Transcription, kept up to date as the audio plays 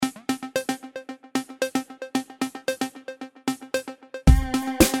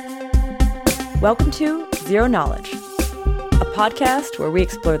Welcome to Zero Knowledge, a podcast where we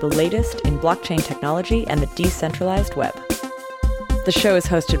explore the latest in blockchain technology and the decentralized web. The show is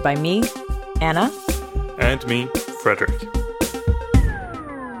hosted by me, Anna. And me, Frederick.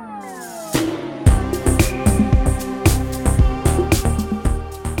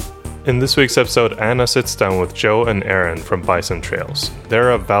 In this week's episode, Anna sits down with Joe and Aaron from Bison Trails.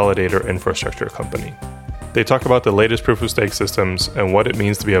 They're a validator infrastructure company. They talk about the latest proof-of-stake systems and what it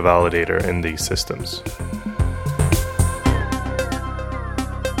means to be a validator in these systems.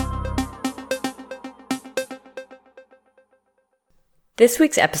 This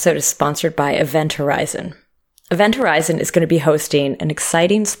week's episode is sponsored by Event Horizon. Event Horizon is going to be hosting an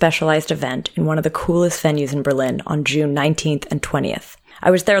exciting specialized event in one of the coolest venues in Berlin on June 19th and 20th. I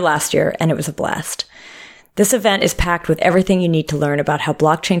was there last year and it was a blast. This event is packed with everything you need to learn about how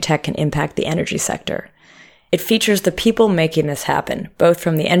blockchain tech can impact the energy sector. It features the people making this happen, both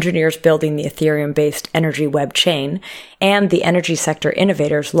from the engineers building the Ethereum-based energy web chain and the energy sector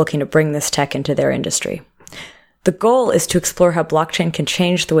innovators looking to bring this tech into their industry. The goal is to explore how blockchain can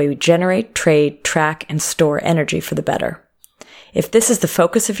change the way we generate, trade, track, and store energy for the better. If this is the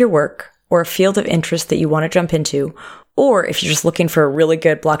focus of your work, or a field of interest that you want to jump into, or if you're just looking for a really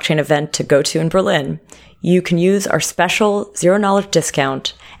good blockchain event to go to in Berlin, you can use our special Zero Knowledge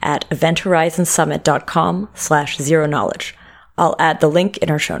discount at eventhorizonsummit.com/zero knowledge. I'll add the link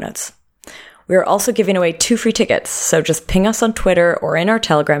in our show notes. We are also giving away 2 free tickets, so just ping us on Twitter or in our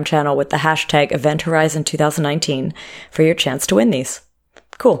Telegram channel with the hashtag EventHorizon2019 for your chance to win these.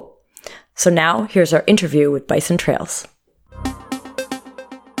 Cool. So now, here's our interview with Bison Trails.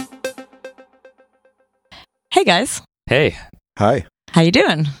 Hey guys. Hey. Hi. How you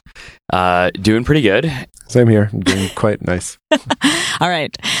doing? Doing pretty good. Same here. I'm doing quite nice. All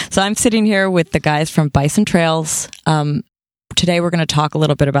right. So I'm sitting here with the guys from Bison Trails. Today we're going to talk a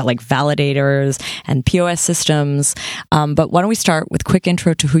little bit about like validators and POS systems. But why don't we start with a quick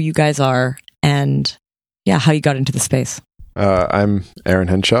intro to who you guys are and how you got into the space. I'm Aaron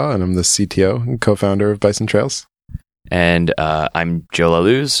Henshaw, and I'm the CTO and co-founder of Bison Trails. And I'm Joe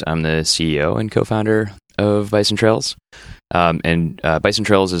Laluz. I'm the CEO and co-founder of Bison Trails. And Bison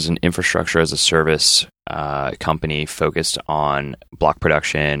Trails is an infrastructure as a service company focused on block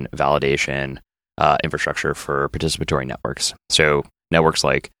production, validation, infrastructure for participatory networks. So networks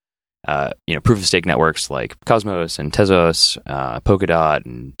like, proof of stake networks like Cosmos and Tezos, Polkadot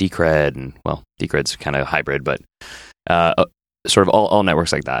and Decred, and Decred's kind of hybrid, but sort of all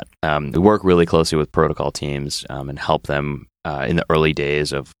networks like that. We work really closely with protocol teams and help them in the early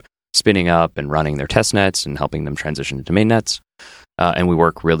days of spinning up and running their test nets and helping them transition into mainnets. And we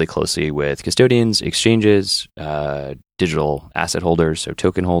work really closely with custodians, exchanges, digital asset holders, so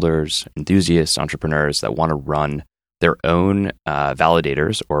token holders, enthusiasts, entrepreneurs that want to run their own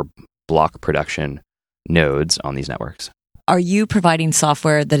validators or block production nodes on these networks. Are you providing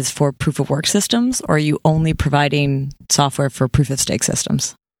software that is for proof of work systems, or are you only providing software for proof of stake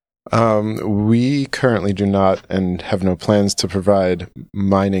systems? We currently do not and have no plans to provide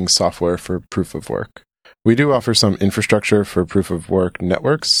mining software for proof of work. We do offer some infrastructure for proof of work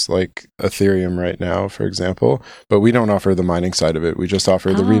networks, like Ethereum right now, for example, but we don't offer the mining side of it. We just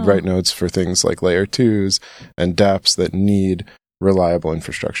offer the read-write nodes for things like layer 2s and dApps that need reliable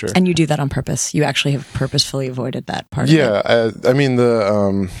infrastructure. And you do that on purpose. You actually have purposefully avoided that part of it. Yeah,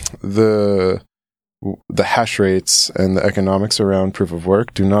 the hash rates and the economics around proof of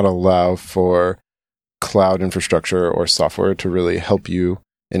work do not allow for cloud infrastructure or software to really help you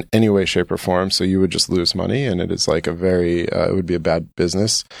in any way, shape, or form. So you would just lose money, and it is like it would be a bad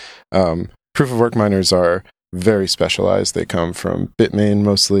business. Proof of work miners are very specialized. They come from Bitmain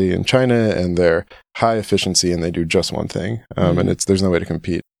mostly in China, and they're high efficiency, and they do just one thing. And there's no way to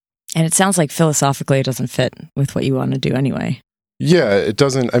compete. And it sounds like philosophically it doesn't fit with what you want to do anyway. Yeah, it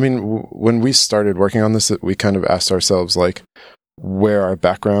doesn't. I mean, when we started working on this, we kind of asked ourselves, like, where our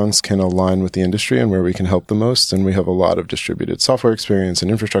backgrounds can align with the industry and where we can help the most. And we have a lot of distributed software experience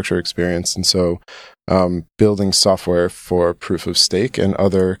and infrastructure experience. And so building software for proof of stake and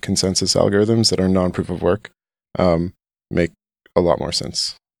other consensus algorithms that are non-proof of work make a lot more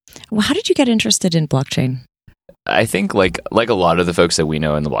sense. Well, how did you get interested in blockchain? I think like a lot of the folks that we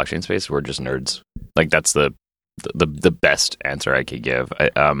know in the blockchain space, we're just nerds. Like that's the best answer I could give.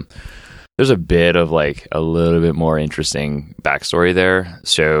 There's a bit of like a little bit more interesting backstory there.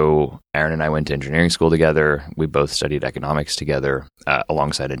 So Aaron and I went to engineering school together. We both studied economics together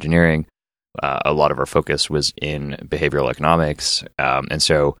alongside engineering. A lot of our focus was in behavioral economics. And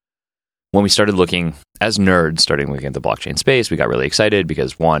so when we started looking as nerds, starting looking at the blockchain space, we got really excited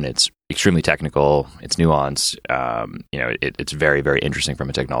because one, it's extremely technical, it's nuanced, it's very, very interesting from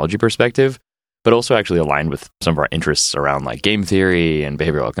a technology perspective. but also actually aligned with some of our interests around like game theory and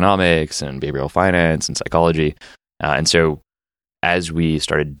behavioral economics and behavioral finance and psychology. And so as we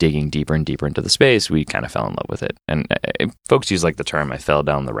started digging deeper and deeper into the space, we kind of fell in love with it. And folks use like the term, I fell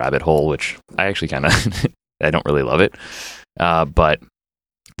down the rabbit hole, which I actually kind of, I don't really love it. But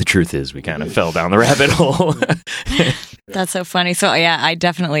the truth is we kind of fell down the rabbit hole. That's so funny. So yeah, I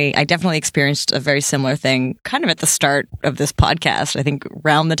definitely experienced a very similar thing kind of at the start of this podcast. I think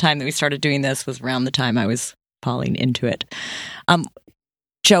around the time that we started doing this was around the time I was falling into it.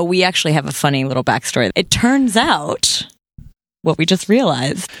 Joe, we actually have a funny little backstory. It turns out, what we just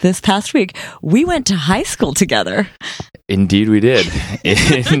realized this past week, we went to high school together. Indeed we did.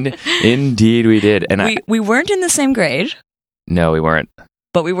 Indeed we did. And we weren't in the same grade. No, we weren't.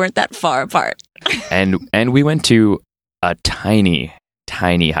 But we weren't that far apart. and we went to a tiny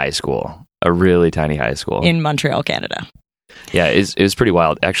high school, a really tiny high school. In Montreal, Canada. Yeah, it was pretty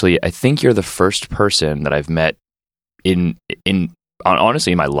wild. Actually, I think you're the first person that I've met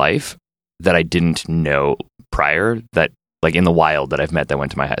honestly in my life that I didn't know prior, that like in the wild, that I've met that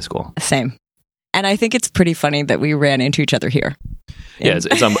went to my high school. Same. And I think it's pretty funny that we ran into each other here. Yeah,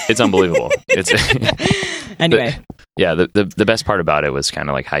 it's unbelievable. Anyway. The best part about it was kind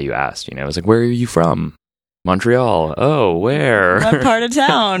of like how you asked, it was like, where are you from? Montreal. Oh, where? What part of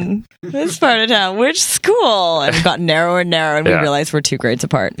town? This part of town. Which school? And it got narrower and narrower, and we realized we're 2 grades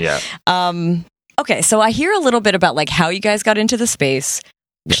apart. Yeah. Okay, so I hear a little bit about like how you guys got into the space.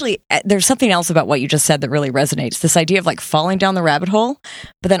 Actually, there's something else about what you just said that really resonates. This idea of like falling down the rabbit hole,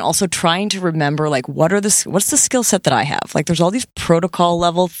 but then also trying to remember like what's the skill set that I have? Like there's all these protocol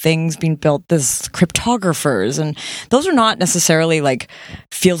level things being built, there's cryptographers, and those are not necessarily like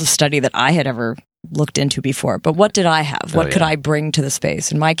fields of study that I had ever looked into before. But what did I have? What could I bring to the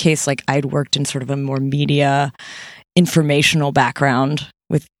space? In my case, like I'd worked in sort of a more media informational background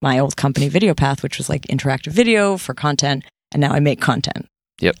with my old company VideoPath, which was like interactive video for content, and now I make content.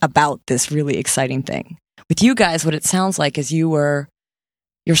 Yep. About this really exciting thing. With you guys, what it sounds like is you've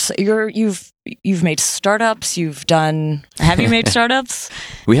made startups. Have you made startups?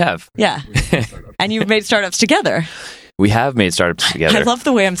 We have. Yeah. And you've made startups together. We have made startups together. I love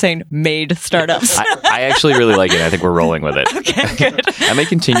the way I'm saying made startups. I actually really like it. I think we're rolling with it. Okay, good. I may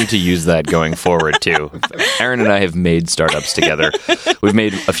continue to use that going forward too. Aaron and I have made startups together. We've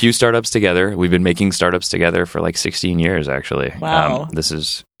made a few startups together. We've been making startups together for like 16 years, actually. Wow. This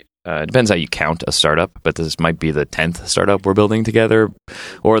is, it depends how you count a startup, but this might be the 10th startup we're building together,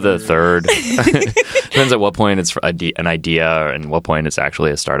 or the 3rd. Depends at what point it's an idea and what point it's actually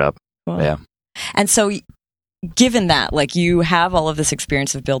a startup. Cool. Yeah. And so given that, like you have all of this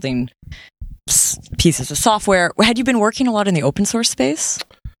experience of building pieces of software, had you been working a lot in the open source space?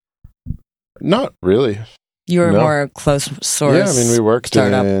 Not really. You were more closed source. Yeah, I mean, we worked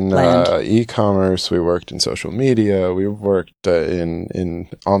in e-commerce, we worked in social media, we worked in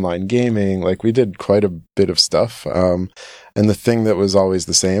online gaming. Like we did quite a bit of stuff. And the thing that was always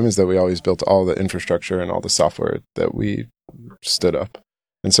the same is that we always built all the infrastructure and all the software that we stood up.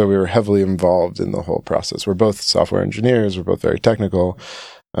 And so we were heavily involved in the whole process. We're both software engineers. We're both very technical.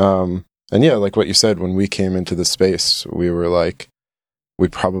 And yeah, like what you said, when we came into the space, we were like, we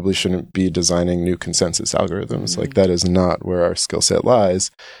probably shouldn't be designing new consensus algorithms. Like that is not where our skill set lies.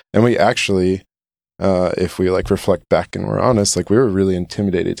 And we actually, if we like reflect back and we're honest, like we were really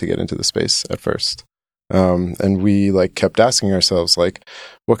intimidated to get into the space at first. And we like kept asking ourselves, like,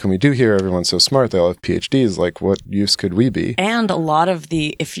 what can we do here? Everyone's so smart. They all have PhDs. Like, what use could we be? And a lot of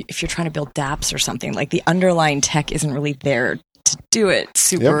if you're trying to build dApps or something, like the underlying tech isn't really there to do it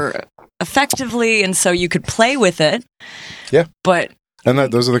super effectively. And so you could play with it. Yeah. And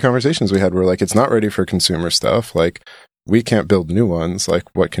those are the conversations we had. We're like, it's not ready for consumer stuff. Like, we can't build new ones. Like,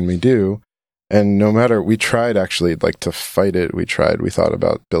 what can we do? And no matter, we tried actually like to fight it. We thought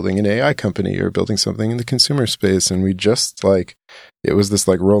about building an AI company or building something in the consumer space. And we just like, it was this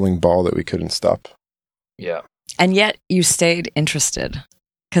like rolling ball that we couldn't stop. Yeah. And yet you stayed interested.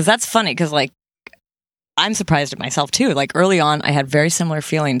 Cause that's funny. Cause like, I'm surprised at myself too. Like early on, I had very similar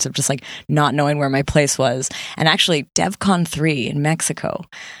feelings of just like not knowing where my place was. And actually DevCon 3 in Mexico,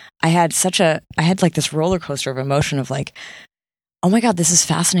 I had like this roller coaster of emotion of like, oh my God, this is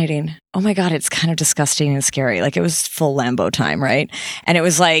fascinating. Oh my God, it's kind of disgusting and scary. Like it was full Lambo time, right? And it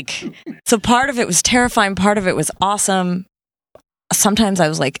was like, so part of it was terrifying. Part of it was awesome. Sometimes I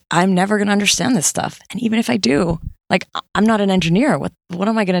was like, I'm never going to understand this stuff. And even if I do, like, I'm not an engineer. What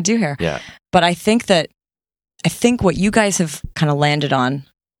am I going to do here? Yeah. But I think what you guys have kind of landed on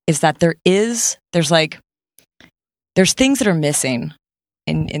is that there's things that are missing.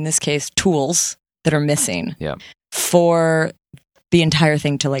 In this case, tools that are missing. Yeah. For the entire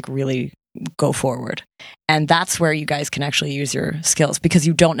thing to like really go forward. And that's where you guys can actually use your skills, because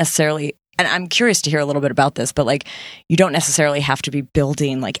you don't necessarily, and I'm curious to hear a little bit about this, but like, you don't necessarily have to be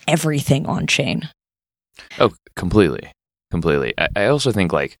building like everything on chain. Oh, completely. I also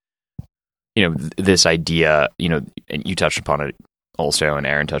think like, this idea, and you touched upon it also, and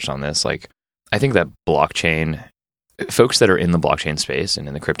Aaron touched on this, like, I think that blockchain, folks that are in the blockchain space and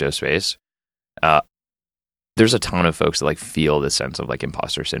in the crypto space, there's a ton of folks that like feel this sense of like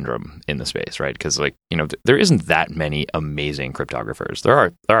imposter syndrome in the space, right? Because like, there isn't that many amazing cryptographers.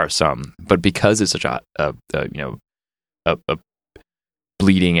 There are some, but because it's such a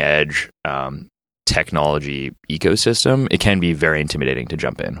bleeding edge technology ecosystem, it can be very intimidating to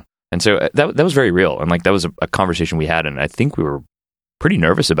jump in. And so that was very real. And like, that was a conversation we had, and I think we were pretty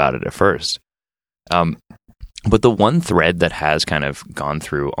nervous about it at first. But the one thread that has kind of gone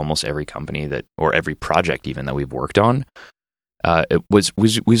through almost every company or every project even that we've worked on,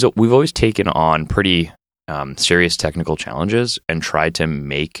 we've always taken on pretty serious technical challenges and tried to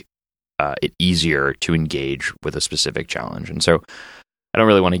make it easier to engage with a specific challenge. And so I don't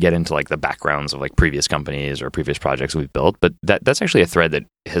really want to get into like the backgrounds of like previous companies or previous projects we've built, but that's actually a thread that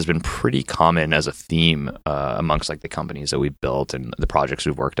has been pretty common as a theme amongst like the companies that we've built and the projects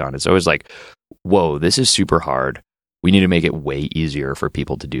we've worked on. It's always like, whoa, this is super hard. We need to make it way easier for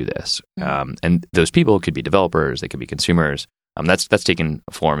people to do this. And those people could be developers, they could be consumers. That's taken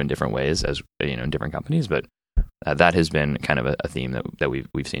form in different ways as in different companies, but that has been kind of a theme that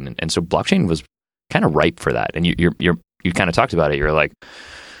we've seen. And so blockchain was kind of ripe for that. And you kind of talked about it. You're like,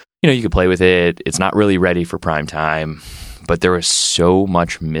 you could play with it. It's not really ready for prime time, but there was so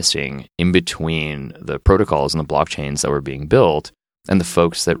much missing in between the protocols and the blockchains that were being built and the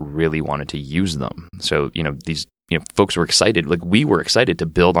folks that really wanted to use them. So, these folks were excited. Like, we were excited to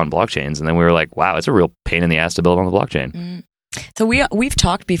build on blockchains, and then we were like, wow, it's a real pain in the ass to build on the blockchain. So we've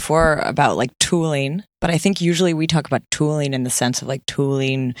talked before about like tooling, but I think usually we talk about tooling in the sense of like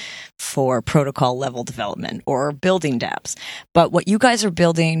tooling for protocol level development or building dApps. But what you guys are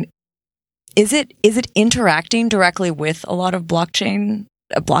building, is it interacting directly with a lot of blockchains,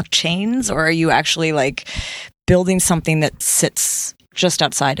 or are you actually like building something that sits just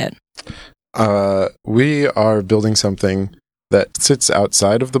outside it? We are building something that sits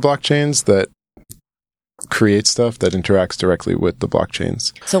outside of the blockchains that create stuff that interacts directly with the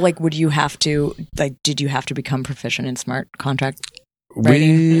blockchains. So like, did you have to become proficient in smart contract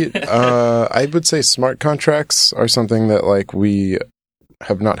writing? I would say smart contracts are something that like we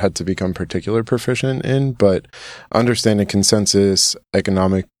have not had to become particular proficient in, but understanding consensus,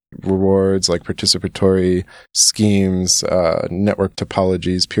 economic rewards, like participatory schemes, network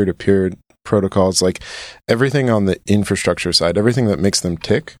topologies, peer-to-peer protocols, like everything on the infrastructure side, everything that makes them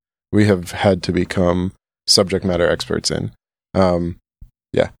tick, we have had to become subject matter experts in.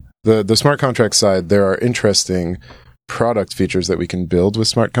 The smart contract side, there are interesting product features that we can build with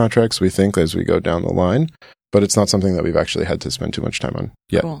smart contracts, we think, as we go down the line, but it's not something that we've actually had to spend too much time on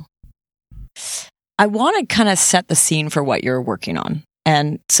yet. Cool. I want to kind of set the scene for what you're working on.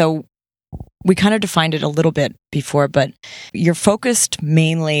 And so we kind of defined it a little bit before, but you're focused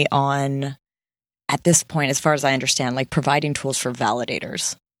mainly on, at this point, as far as I understand, like providing tools for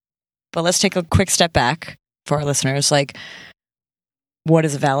validators. But let's take a quick step back for our listeners. Like, what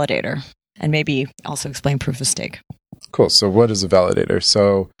is a validator? And maybe also explain proof of stake. Cool. So what is a validator?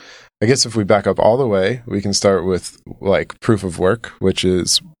 So I guess if we back up all the way, we can start with like proof of work, which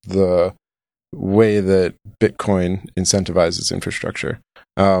is the way that Bitcoin incentivizes infrastructure.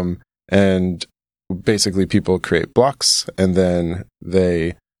 And basically people create blocks and then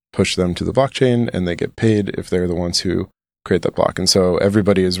they push them to the blockchain and they get paid if they're the ones who create that block. And so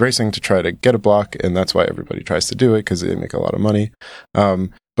everybody is racing to try to get a block, and that's why everybody tries to do it, because they make a lot of money.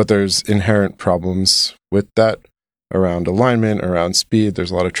 But there's inherent problems with that around alignment, around speed. There's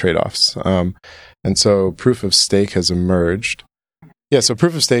a lot of trade-offs. And so proof of stake has emerged. So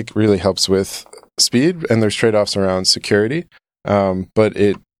proof of stake really helps with speed, and there's trade-offs around security. But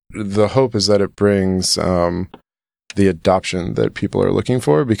the hope is that it brings the adoption that people are looking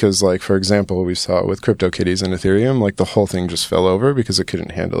for, because like, for example, we saw with CryptoKitties and Ethereum, like the whole thing just fell over because it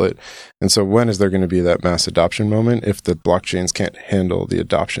couldn't handle it. And so when is there going to be that mass adoption moment if the blockchains can't handle the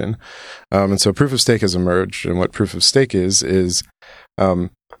adoption? And so proof of stake has emerged. And what proof of stake is it's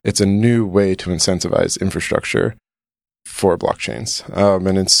a new way to incentivize infrastructure for blockchains.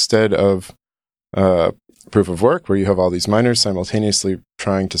 And instead of proof of work, where you have all these miners simultaneously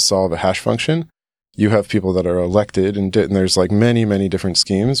trying to solve a hash function, you have people that are elected, and there's like many, many different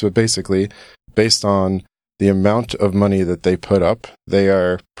schemes, but basically based on the amount of money that they put up, they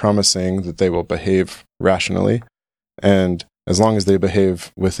are promising that they will behave rationally. And as long as they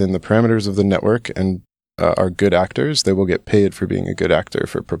behave within the parameters of the network and are good actors, they will get paid for being a good actor,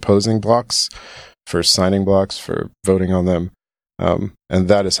 for proposing blocks, for signing blocks, for voting on them. And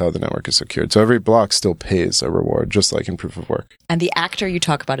that is how the network is secured. So every block still pays a reward, just like in proof of work. And the actor you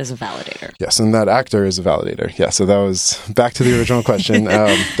talk about is a validator. Yes, and that actor is a validator. Yeah, so that was back to the original question.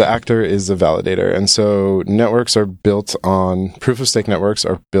 The actor is a validator. And so proof of stake networks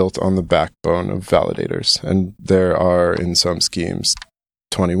are built on the backbone of validators. And there are, in some schemes,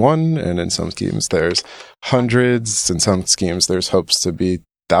 21, and in some schemes there's hundreds. In some schemes there's hopes to be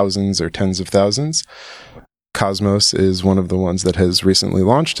thousands or tens of thousands. Cosmos is one of the ones that has recently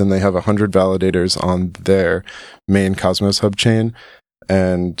launched, and they have 100 validators on their main Cosmos hub chain.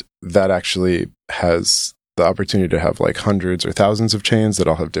 And that actually has the opportunity to have like hundreds or thousands of chains that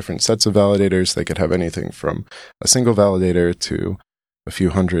all have different sets of validators. They could have anything from a single validator to a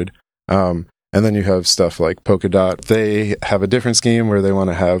few hundred. And then you have stuff like Polkadot. They have a different scheme where they want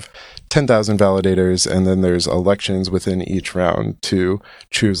to have 10,000 validators, and then there's elections within each round to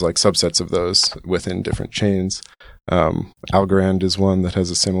choose like subsets of those within different chains. Algorand is one that has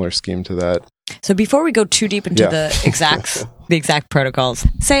a similar scheme to that. So before we go too deep into the exact protocols,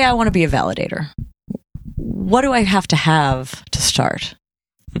 say I want to be a validator. What do I have to start?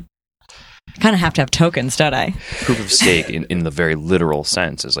 I kind of have to have tokens, don't I? Proof of stake, in the very literal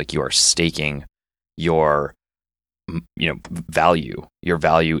sense, is like you are staking your value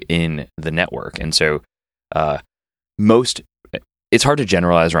in the network. And so it's hard to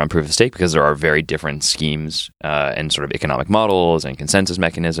generalize around proof of stake because there are very different schemes and sort of economic models and consensus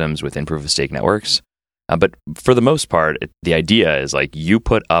mechanisms within proof of stake networks. But for the most part, the idea is like you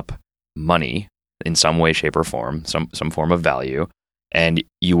put up money in some way, shape, or form, some form of value, and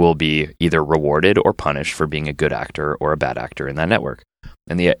you will be either rewarded or punished for being a good actor or a bad actor in that network.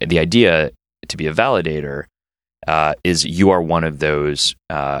 And the idea to be a validator is you are one of those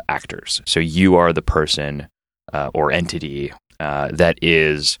actors. So you are the person or entity that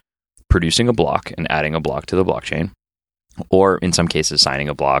is producing a block and adding a block to the blockchain, or in some cases signing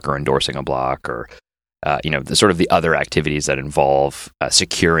a block or endorsing a block, or the sort of the other activities that involve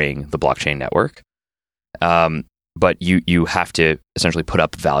securing the blockchain network. But you have to essentially put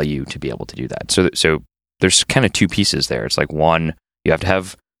up value to be able to do that. So there's kind of two pieces there. It's like, one, you have to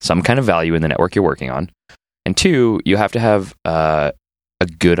have some kind of value in the network you're working on. And two, you have to have a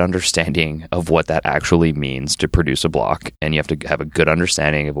good understanding of what that actually means to produce a block. And you have to have a good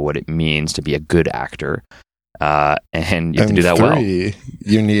understanding of what it means to be a good actor. And you have to do that well.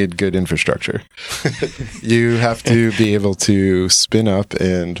 You need good infrastructure. You have to be able to spin up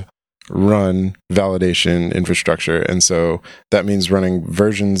and run validation infrastructure. And so that means running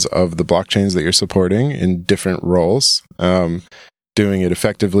versions of the blockchains that you're supporting in different roles, doing it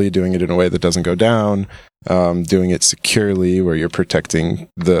effectively, doing it in a way that doesn't go down, doing it securely where you're protecting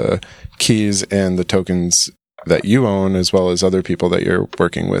the keys and the tokens that you own as well as other people that you're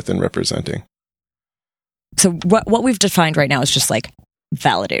working with and representing. So what we've defined right now is just like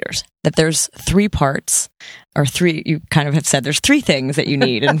validators, that there's three parts, or three, you kind of have said there's three things that you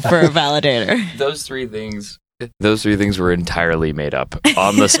need for a validator. Those three things were entirely made up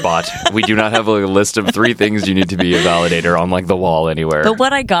on the spot. We do not have a list of three things you need to be a validator on like the wall anywhere. But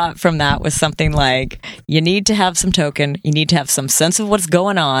what I got from that was something like, you need to have some token, you need to have some sense of what's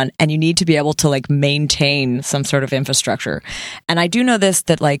going on, and you need to be able to like maintain some sort of infrastructure. And I do know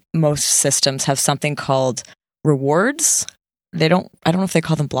that like most systems have something called rewards. I don't know if they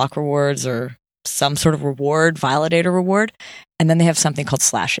call them block rewards or some sort of reward, validator reward. And then they have something called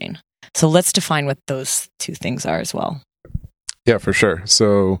slashing. So let's define what those two things are as well. Yeah, for sure.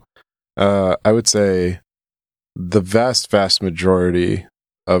 So I would say the vast majority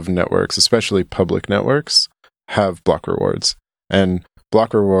of networks, especially public networks, have block rewards. And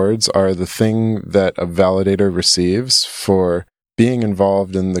block rewards are the thing that a validator receives for being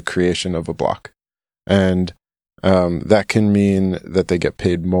involved in the creation of a block. And that can mean that they get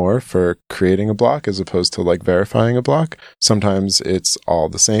paid more for creating a block as opposed to like verifying a block. Sometimes it's all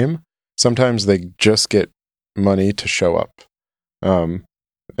the same. Sometimes they just get money to show up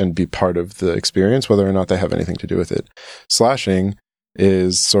and be part of the experience, whether or not they have anything to do with it. Slashing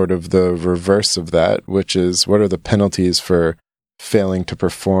is sort of the reverse of that, which is what are the penalties for failing to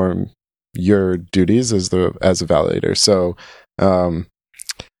perform your duties as a validator. So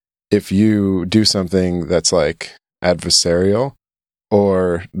if you do something that's like adversarial,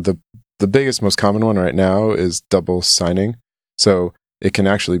 or the biggest, most common one right now is double signing. So it can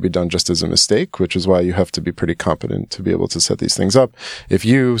actually be done just as a mistake, which is why you have to be pretty competent to be able to set these things up. If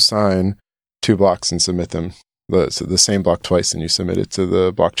you sign 2 blocks and submit them, the same block twice, and you submit it to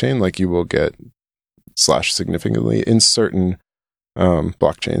the blockchain, like you will get slashed significantly in certain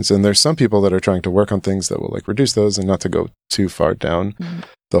blockchains. And there's some people that are trying to work on things that will like reduce those, and not to go too far down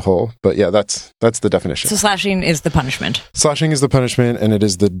the hole. But yeah, that's the definition. So slashing is the punishment. Slashing is the punishment, and it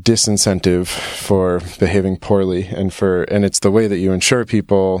is the disincentive for behaving poorly, and it's the way that you ensure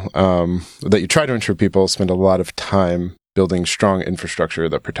people, that you try to ensure people spend a lot of time building strong infrastructure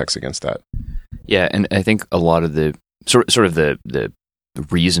that protects against that. Yeah, and I think a lot of the sort of the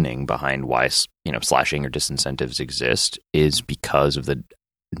reasoning behind why slashing or disincentives exist is because of the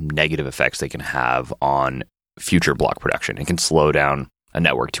negative effects they can have on future block production. It can slow down a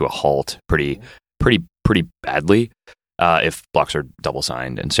network to a halt pretty badly if blocks are double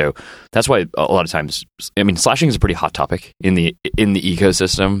signed, and so that's why a lot of times, I mean, slashing is a pretty hot topic in the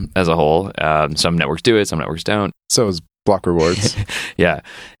ecosystem as a whole. Some networks do it, some networks don't. So is block rewards. Yeah,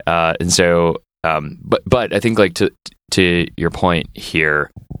 and so. But I think, like, to your point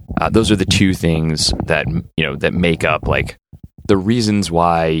here, those are the two things that that make up like the reasons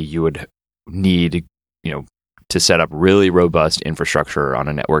why you would need to set up really robust infrastructure on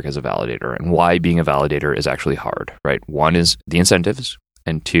a network as a validator, and why being a validator is actually hard. Right? One is the incentives,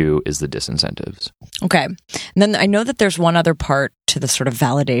 and two is the disincentives. Okay, and then I know that there's one other part to the sort of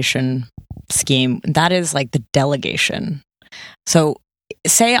validation scheme, and that is like the delegation. So,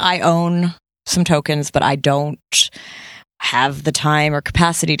 say I own some tokens, but I don't have the time or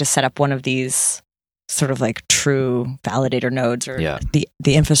capacity to set up one of these sort of like true validator nodes, or the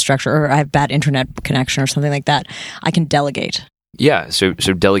infrastructure, or I have bad internet connection or something like that. I can delegate. Yeah. So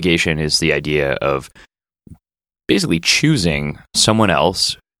delegation is the idea of basically choosing someone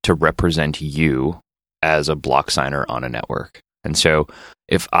else to represent you as a block signer on a network. And so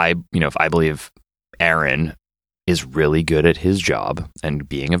if I believe Aaron is really good at his job and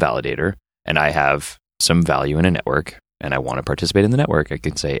being a validator, and I have some value in a network, and I want to participate in the network, I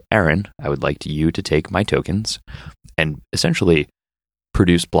can say, Aaron, I would like you to take my tokens and essentially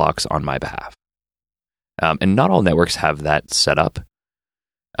produce blocks on my behalf. And not all networks have that set up,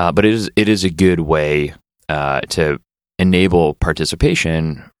 but it is a good way to enable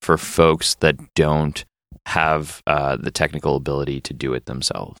participation for folks that don't have the technical ability to do it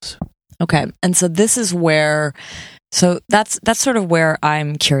themselves. Okay, and so this is where. So that's sort of where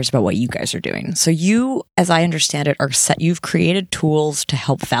I'm curious about what you guys are doing. So you, as I understand it, you've created tools to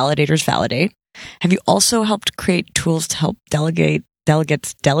help validators validate. Have you also helped create tools to help delegates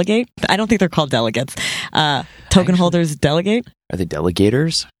delegate? I don't think they're called delegates. Token holders delegate? Are they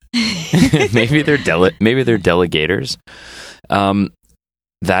delegators? Maybe they're delegators.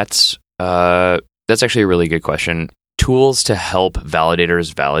 That's actually a really good question. Tools to help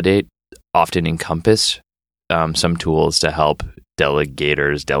validators validate often encompass some tools to help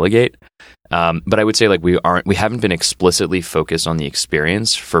delegators delegate. But I would say like we haven't been explicitly focused on the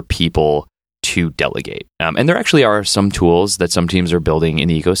experience for people to delegate. And there actually are some tools that some teams are building in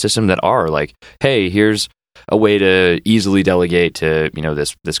the ecosystem that are like, hey, here's a way to easily delegate to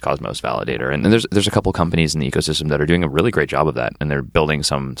this Cosmos validator. And there's a couple companies in the ecosystem that are doing a really great job of that, and they're building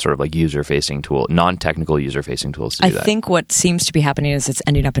some sort of like user-facing tool, non-technical user-facing tools to do that. I think what seems to be happening is it's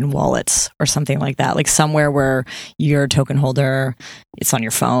ending up in wallets or something like that, like somewhere where you're a token holder, it's on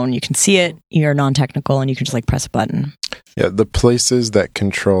your phone, you can see it, you're non-technical, and you can just like press a button. Yeah, the places that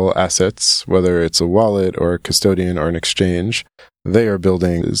control assets, whether it's a wallet or a custodian or an exchange, they are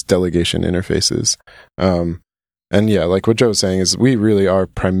building these delegation interfaces. And yeah, like what Joe was saying is we really are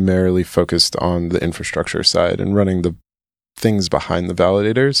primarily focused on the infrastructure side and running the things behind the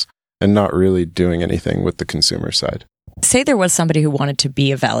validators, and not really doing anything with the consumer side. Say there was somebody who wanted to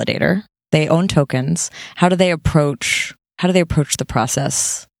be a validator. They own tokens. How do they approach the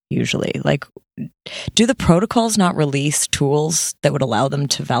process usually? Like, do the protocols not release tools that would allow them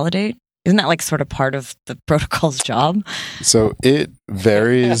to validate? Isn't that like sort of part of the protocol's job? So it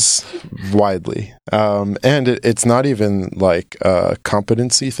varies widely. And it's not even like a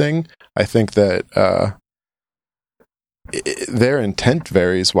competency thing. I think that their intent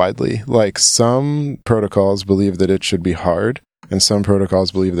varies widely. Like some protocols believe that it should be hard, and some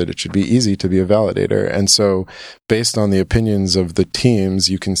protocols believe that it should be easy to be a validator. And so based on the opinions of the teams,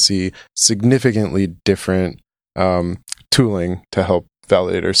 you can see significantly different tooling to help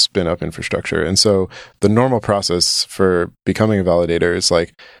validators spin up infrastructure. And so the normal process for becoming a validator is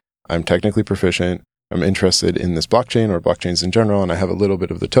like, I'm technically proficient, I'm interested in this blockchain or blockchains in general, and I have a little bit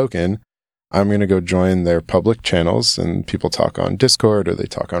of the token. I'm going to go join their public channels, and people talk on Discord or they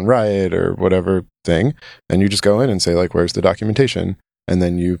talk on Riot or whatever thing. And you just go in and say like, where's the documentation? And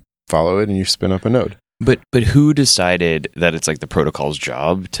then you follow it and you spin up a node. But who decided that it's like the protocol's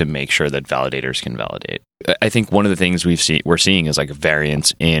job to make sure that validators can validate? I think one of the things we're seeing is like a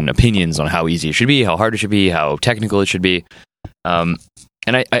variance in opinions on how easy it should be, how hard it should be, how technical it should be. And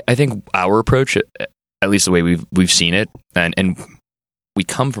I think our approach, at least the way we've seen it, and we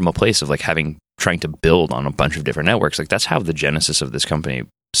come from a place of like trying to build on a bunch of different networks. Like that's how the genesis of this company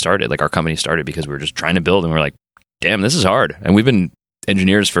started. Like our company started because we were just trying to build, and we're like, damn, this is hard. And we've been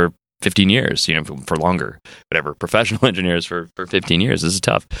engineers for 15 years, for longer, whatever, professional engineers for 15 years. This is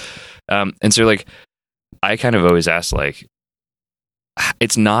tough. And so like, I kind of always ask, like,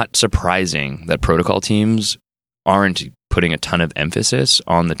 it's not surprising that protocol teams aren't putting a ton of emphasis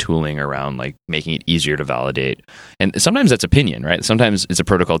on the tooling around like making it easier to validate. And sometimes that's opinion, right? Sometimes it's a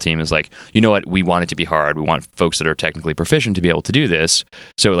protocol team is like, you know what, we want it to be hard. We want folks that are technically proficient to be able to do this.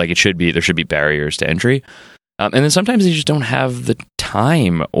 So like there should be barriers to entry. And then sometimes they just don't have the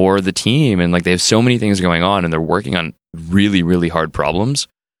time or the team, and like they have so many things going on and they're working on really, really hard problems.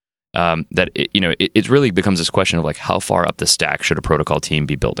 That it really becomes this question of like, how far up the stack should a protocol team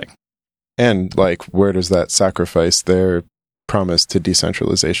be building? And like, where does that sacrifice their promise to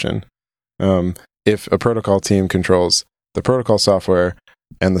decentralization? If a protocol team controls the protocol software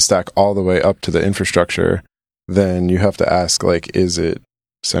and the stack all the way up to the infrastructure, then you have to ask, like, is it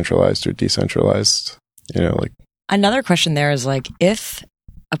centralized or decentralized? Another question there is like, if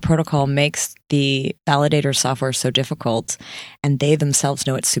a protocol makes the validator software so difficult and they themselves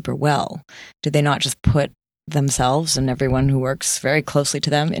know it super well, do they not just put themselves and everyone who works very closely to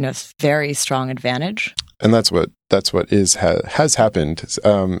them in a very strong advantage? And that's what has happened.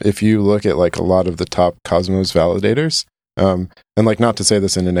 If you look at like a lot of the top Cosmos validators, and like, not to say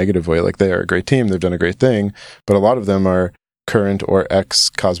this in a negative way, like they are a great team, they've done a great thing, but a lot of them are current or ex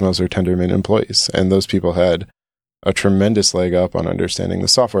Cosmos or Tendermint employees, and those people had a tremendous leg up on understanding the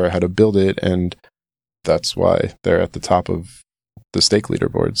software, how to build it, and that's why they're at the top of the stake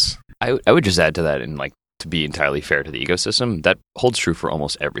leaderboards. I would just add to that, and like, to be entirely fair to the ecosystem, that holds true for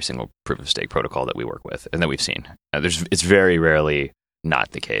almost every single proof of stake protocol that we work with and that we've seen. It's very rarely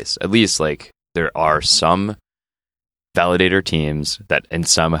not the case. At least like there are some validator teams that in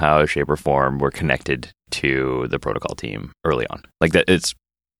somehow, shape, or form were connected to the protocol team early on. Like that,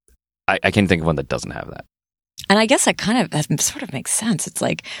 I can't think of one that doesn't have that. And I guess that sort of makes sense. It's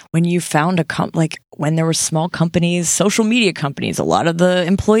like when you found when there were small companies, social media companies, a lot of the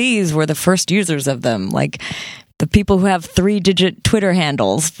employees were the first users of them. Like the people who have 3-digit Twitter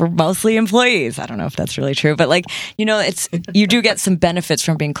handles were mostly employees. I don't know if that's really true, but like, you do get some benefits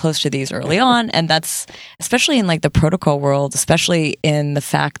from being close to these early on. And that's especially in like the protocol world, especially in the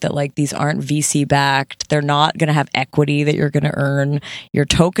fact that like these aren't VC backed. They're not going to have equity that you're going to earn. Your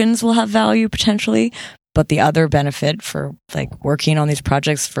tokens will have value potentially. But the other benefit for like working on these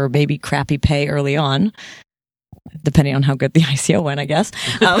projects for maybe crappy pay early on, depending on how good the ICO went, I guess,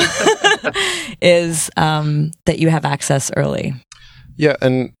 is that you have access early. Yeah.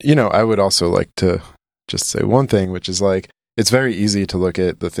 And, I would also like to just say one thing, which is like, it's very easy to look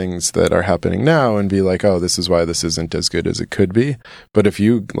at the things that are happening now and be like, oh, this is why this isn't as good as it could be. But if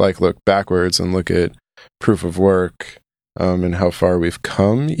you like look backwards and look at proof of work, and how far we've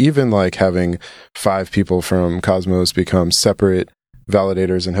come, even like having 5 people from Cosmos become separate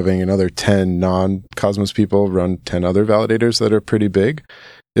validators and having another 10 non-Cosmos people run 10 other validators that are pretty big,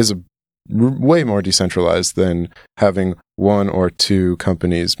 is way more decentralized than having 1 or 2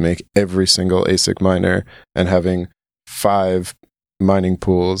 companies make every single ASIC miner and having 5 mining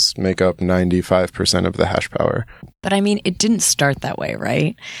pools make up 95% of the hash power. But I mean, it didn't start that way,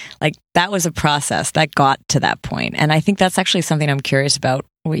 right? Like that was a process that got to that point. And I think that's actually something I'm curious about,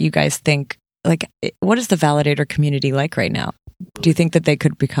 what you guys think. Like, what is the validator community like right now? Do you think that they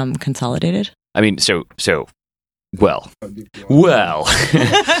could become consolidated? I mean, well. Predict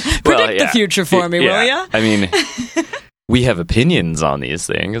the future for me, will ya? I mean, we have opinions on these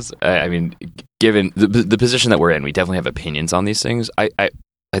things. I mean, given the position that we're in, we definitely have opinions on these things. I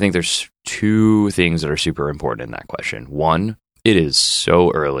think there's 2 things that are super important in that question. One, it is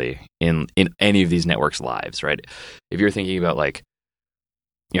so early in any of these networks' lives, right? If you're thinking about like,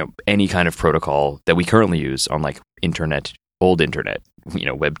 any kind of protocol that we currently use on like internet, old internet,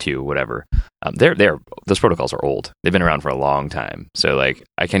 Web 2, whatever, those protocols are old. They've been around for a long time. So like,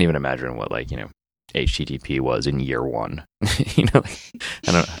 I can't even imagine what like, HTTP was in year 1. I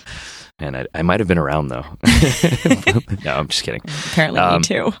don't know. And I might have been around though. No, I'm just kidding. Apparently me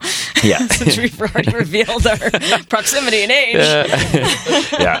too. Yeah. Since we've already revealed our proximity and age.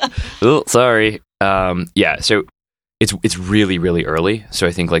 Yeah. Ooh, sorry. Yeah. So it's really, really early. So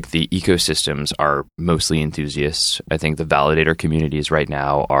I think like the ecosystems are mostly enthusiasts. I think the validator communities right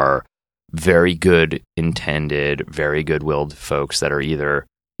now are very good intended, very good-willed folks that are either,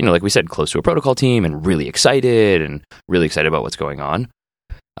 like we said, close to a protocol team and really excited about what's going on.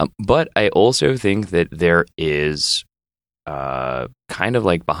 But I also think that there is kind of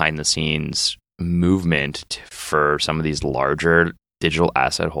like behind the scenes movement for some of these larger digital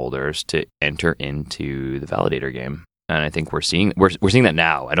asset holders to enter into the validator game. And I think we're seeing that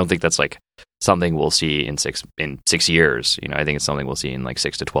now. I don't think that's like something we'll see in 6 years. I think it's something we'll see in like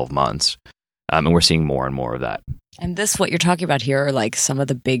 6 to 12 months. And we're seeing more and more of that. And this, what you're talking about here, are like some of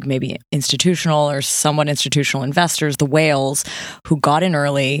the big, maybe institutional or somewhat institutional investors, the whales who got in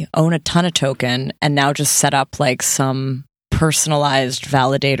early, own a ton of token, and now just set up like some personalized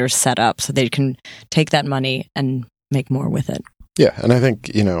validator setup so they can take that money and make more with it. Yeah. And I think,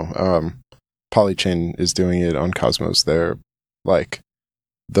 Polychain is doing it on Cosmos. They're like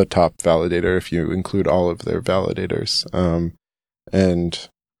the top validator if you include all of their validators.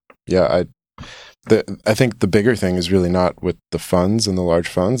 I think the bigger thing is really not with the funds and the large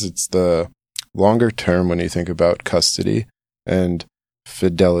funds. It's the longer term when you think about custody and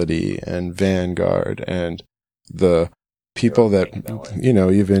Fidelity and Vanguard and the people that,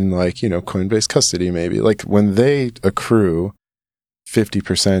 even like, Coinbase custody maybe. Like when they accrue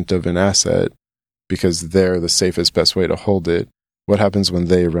 50% of an asset because they're the safest, best way to hold it, what happens when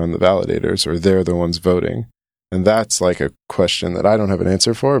they run the validators or they're the ones voting? And that's like a question that I don't have an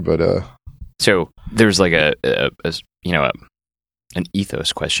answer for, but so there's like an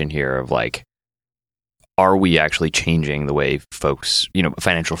ethos question here of like, are we actually changing the way folks,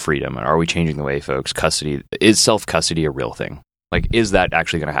 financial freedom? Are we changing the way folks custody? Is self-custody a real thing? Like, is that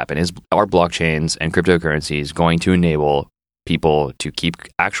actually going to happen? Are blockchains and cryptocurrencies going to enable people to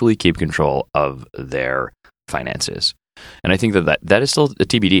actually keep control of their finances? And I think that is still a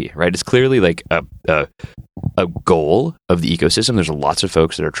TBD, right? It's clearly like a goal of the ecosystem. There's lots of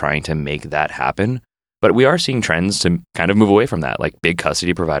folks that are trying to make that happen, but we are seeing trends to kind of move away from that. Like big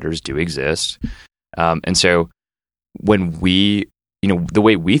custody providers do exist. And so when the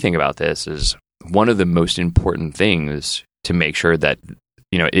way we think about this is one of the most important things to make sure that,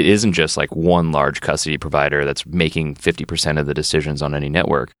 it isn't just like one large custody provider that's making 50% of the decisions on any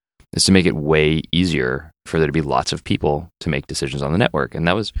network, is to make it way easier for there to be lots of people to make decisions on the network. And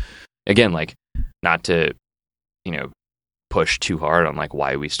that was, again, like not to, push too hard on like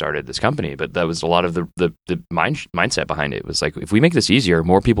why we started this company, but that was a lot of the mindset behind it. It was like, if we make this easier,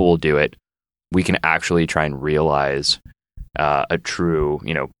 more people will do it. We can actually try and realize a true,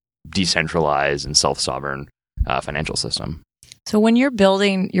 decentralized and self-sovereign financial system. So when you're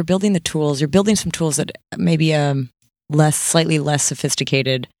building the tools, you're building some tools that maybe slightly less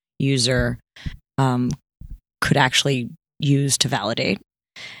sophisticated user could actually use to validate.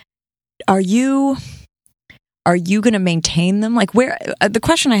 Are you going to maintain them? Like, where the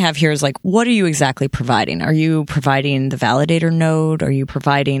question I have here is like, what are you exactly providing? Are you providing the validator node? Are you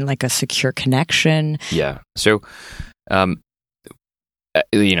providing like a secure connection? Yeah. So, like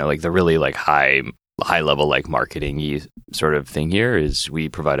the really like high level like marketing sort of thing here is we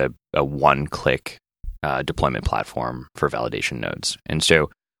provide a one-click deployment platform for validation nodes. And so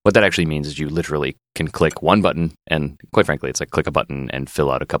what that actually means is you literally can click one button, and quite frankly, it's like click a button and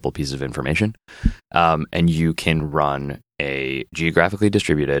fill out a couple pieces of information. And you can run a geographically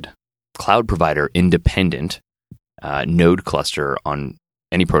distributed cloud provider independent node cluster on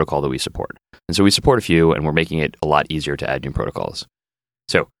any protocol that we support. And so we support a few, and we're making it a lot easier to add new protocols.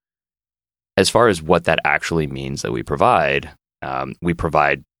 So as far as what that actually means that we provide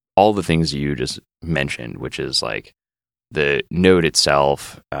all the things you just mentioned, which is like the node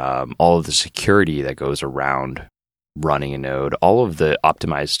itself, all of the security that goes around running a node, all of the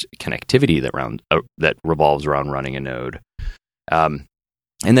optimized connectivity that revolves around running a node, and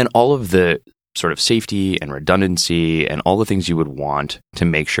then all of the sort of safety and redundancy and all the things you would want to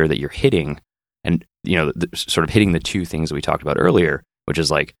make sure that you're hitting, and sort of hitting the two things that we talked about earlier, which is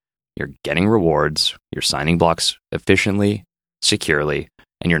like you're getting rewards, you're signing blocks efficiently, securely,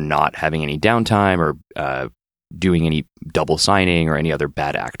 and you're not having any downtime or doing any double signing or any other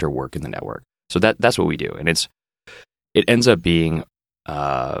bad actor work in the network. So that's what we do. And it ends up being,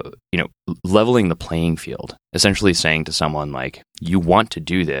 leveling the playing field, essentially saying to someone like, you want to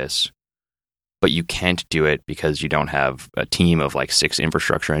do this, but you can't do it because you don't have a team of like 6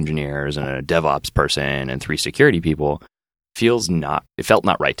 infrastructure engineers and a DevOps person and 3 security people. It felt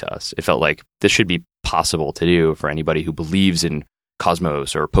not right to us. It felt like this should be possible to do for anybody who believes in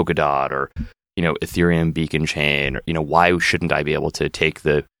Cosmos or Polkadot or, Ethereum Beacon Chain. Or, why shouldn't I be able to take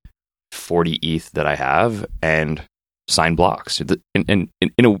the 40 ETH that I have and sign blocks? And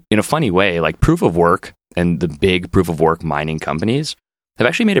in a funny way, like proof of work and the big proof of work mining companies have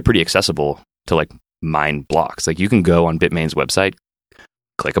actually made it pretty accessible to like mine blocks. Like you can go on Bitmain's website,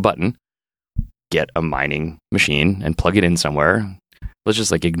 click a button, get a mining machine and plug it in somewhere, let's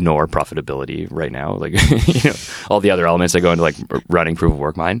just like ignore profitability right now, like all the other elements that go into like running proof of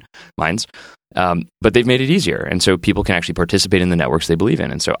work mines. But they've made it easier, and so people can actually participate in the networks they believe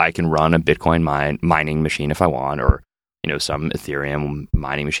in. And so I can run a Bitcoin mining machine if I want, or some Ethereum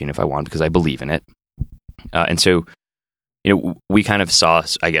mining machine if I want, because I believe in it. And so we kind of saw,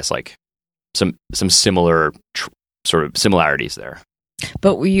 I guess, like some similar sort of similarities there.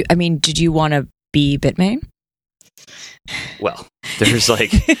 But did you want to be Bitmain? Well, there's like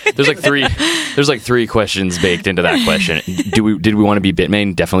three questions baked into that question. Did we want to be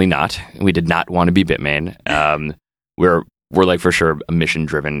Bitmain? Definitely not. We did not want to be Bitmain. We're like for sure a mission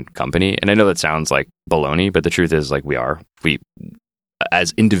driven company, and I know that sounds like baloney, but the truth is like we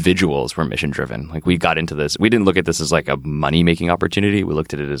as individuals we're mission driven. Like we got into this. We didn't look at this as like a money making opportunity. We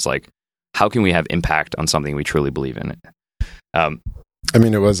looked at it as like, how can we have impact on something we truly believe in?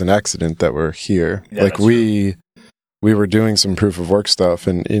 It was an accident that we're here. Yeah, like we were doing some proof of work stuff,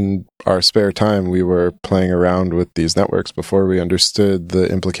 and in our spare time, we were playing around with these networks before we understood the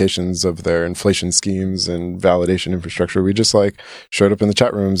implications of their inflation schemes and validation infrastructure. We just like showed up in the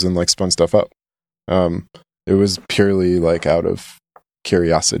chat rooms and like spun stuff up. It was purely like out of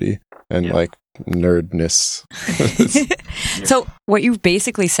curiosity and like nerdness. So what you've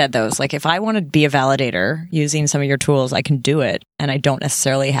basically said though is like, if I want to be a validator using some of your tools, I can do it, and I don't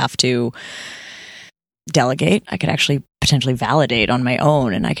necessarily have to delegate. I could actually potentially validate on my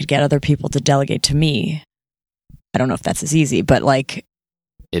own, and I could get other people to delegate to me. I don't know if that's as easy, but like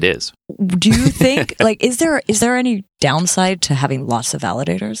it is. Do you think like is there any downside to having lots of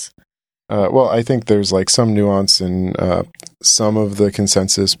validators? Well, I think there's like some nuance in some of the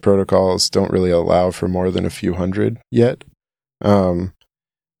consensus protocols don't really allow for more than a few hundred yet. And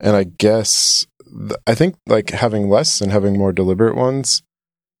I guess I think like having less and having more deliberate ones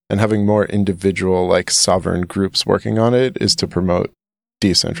and having more individual like sovereign groups working on it is to promote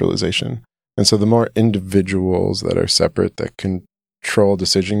decentralization. And so the more individuals that are separate that control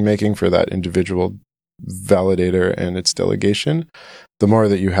decision making for that individual validator and its delegation, the more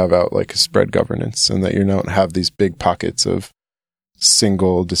that you have out like spread governance, and that you don't have these big pockets of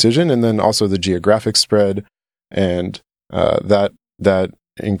single decision, and then also the geographic spread, and that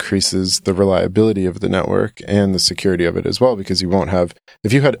increases the reliability of the network and the security of it as well, because you won't have,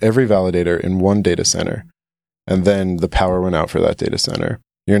 if you had every validator in one data center and then the power went out for that data center,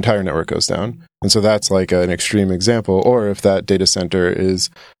 your entire network goes down. And so that's like an extreme example. Or if that data center is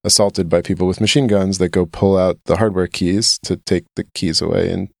assaulted by people with machine guns that go pull out the hardware keys to take the keys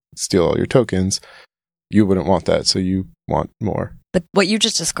away and steal all your tokens, you wouldn't want that. So you want more. But what you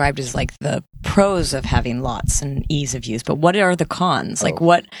just described is like the pros of having lots and ease of use. But what are the cons? Like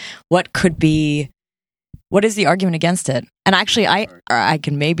what could be, what is the argument against it? And actually, I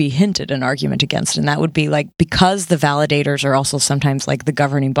can maybe hint at an argument against it, and that would be like, because the validators are also sometimes like the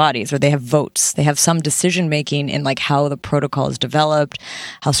governing bodies, or they have votes, they have some decision making in like how the protocol is developed,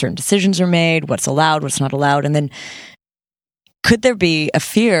 how certain decisions are made, what's allowed, what's not allowed. And then could there be a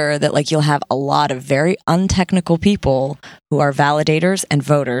fear that like you'll have a lot of very untechnical people who are validators and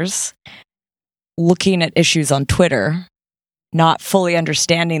voters looking at issues on Twitter, not fully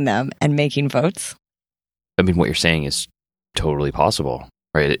understanding them and making votes? I mean, what you're saying is totally possible,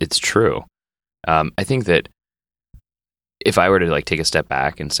 right? It's true. I think that if I were to like take a step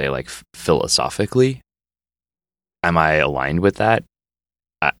back and say like philosophically, am I aligned with that?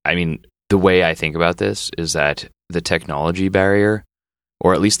 I mean, the way I think about this is that the technology barrier,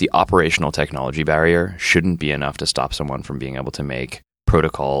 or at least the operational technology barrier, shouldn't be enough to stop someone from being able to make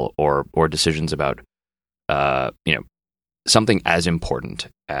protocol or decisions about, something as important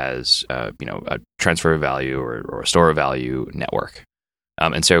as a transfer of value or a store of value network.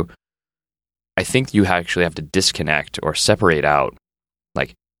 And so I think you actually have to disconnect or separate out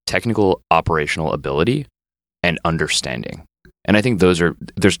like technical operational ability and understanding. And I think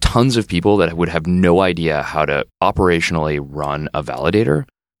there's tons of people that would have no idea how to operationally run a validator,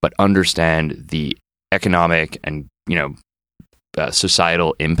 but understand the economic and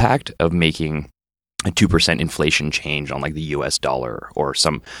societal impact of making a 2% inflation change on like the US dollar or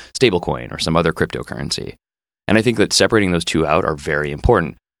some stablecoin or some other cryptocurrency. And I think that separating those two out are very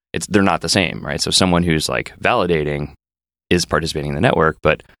important. They're not the same, right? So someone who's like validating is participating in the network,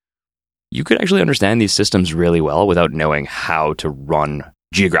 but you could actually understand these systems really well without knowing how to run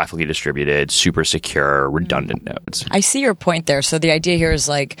geographically distributed, super secure, redundant nodes. I see your point there. So the idea here is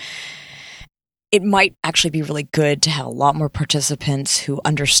like, it might actually be really good to have a lot more participants who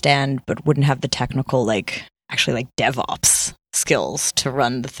understand but wouldn't have the technical, like DevOps skills to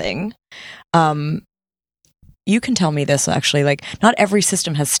run the thing. You can tell me this actually, like not every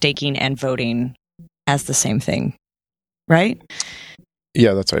system has staking and voting as the same thing, right?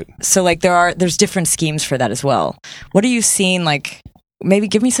 Yeah, that's right. So like there's different schemes for that as well. What are you seeing, like, maybe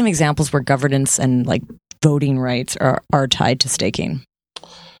give me some examples where governance and like voting rights are tied to staking?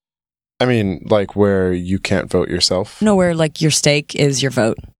 I mean, like where you can't vote yourself? No, where like your stake is your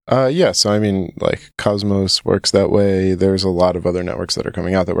vote. Yeah, so I mean, like Cosmos works that way. There's a lot of other networks that are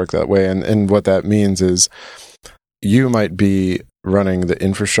coming out that work that way. And what that means is you might be running the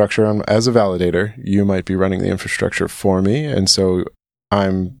infrastructure as a validator. You might be running the infrastructure for me. And so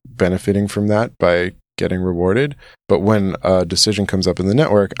I'm benefiting from that by getting rewarded. But when a decision comes up in the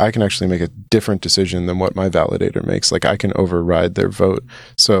network, I can actually make a different decision than what my validator makes. Like I can override their vote.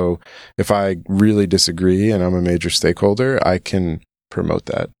 So if I really disagree and I'm a major stakeholder, I can promote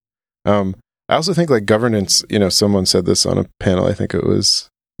that. I also think like governance, someone said this on a panel, I think it was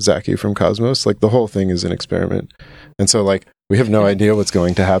Zaki from Cosmos, like the whole thing is an experiment. And so like we have no idea what's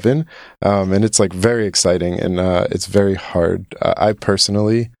going to happen. And it's like very exciting and it's very hard. I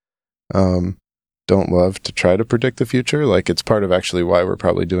personally don't love to try to predict the future. Like it's part of actually why we're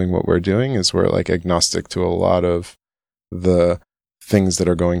probably doing what we're doing is we're like agnostic to a lot of the things that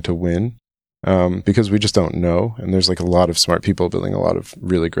are going to win. Because we just don't know. And there's like a lot of smart people building a lot of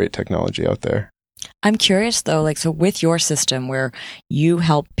really great technology out there. I'm curious though, like, so with your system where you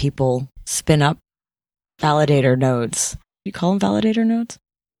help people spin up validator nodes, you call them validator nodes?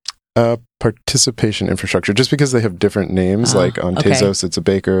 Participation infrastructure, just because they have different names, like on Tezos, it's a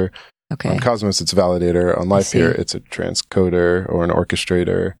baker. Okay. On Cosmos, it's a validator. On LivePeer, it's a transcoder or an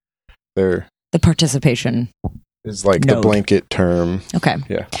orchestrator. The participation is like node. The blanket term. Okay.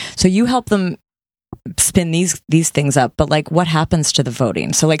 Yeah. So you help them spin these things up, but like what happens to the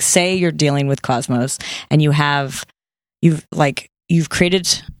voting? So like say you're dealing with Cosmos and you've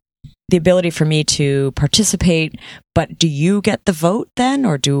created the ability for me to participate, but do you get the vote then,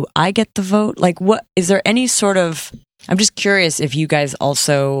 or do I get the vote? Like what is there any sort of, I'm just curious if you guys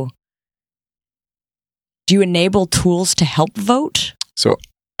also, do you enable tools to help vote? So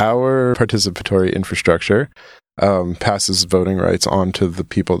our participatory infrastructure passes voting rights on to the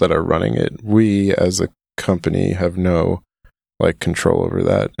people that are running it. We as a company have no like control over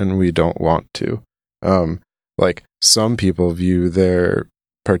that, and we don't want to. Like some people view their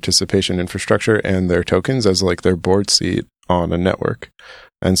participation infrastructure and their tokens as like their board seat on a network.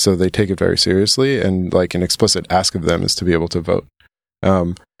 And so they take it very seriously, and like an explicit ask of them is to be able to vote.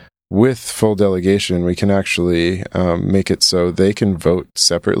 With full delegation, we can actually make it so they can vote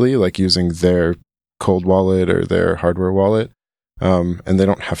separately, like using their cold wallet or their hardware wallet, and they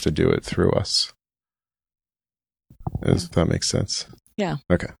don't have to do it through us. If that makes sense. Yeah.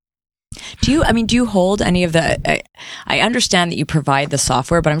 Okay. Do you hold any of the, I understand that you provide the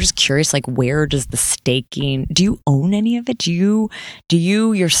software, but I'm just curious, like, where does the staking, do you own any of it? Do you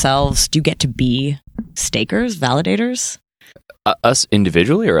yourselves, do you get to be stakers, validators? Us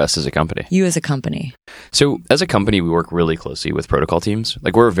individually or us as a company? You as a company. So as a company, we work really closely with protocol teams.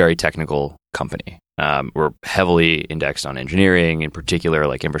 Like we're a very technical company. We're heavily indexed on engineering, in particular,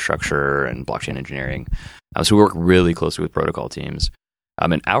 like infrastructure and blockchain engineering. So we work really closely with protocol teams.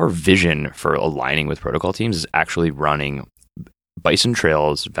 And our vision for aligning with protocol teams is actually running Bison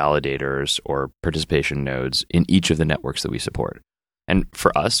Trails validators or participation nodes in each of the networks that we support. And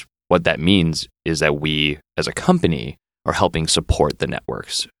for us, what that means is that we, as a company, are helping support the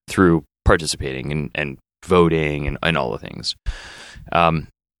networks through participating and voting and all the things.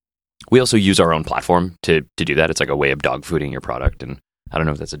 We also use our own platform to do that. It's like a way of dogfooding your product. And I don't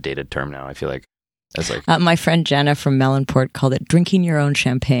know if that's a dated term now. I feel like that's like... my friend Jenna from Melonport called it drinking your own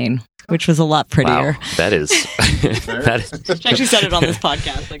champagne, which was a lot prettier. Wow, that is... She actually said it on this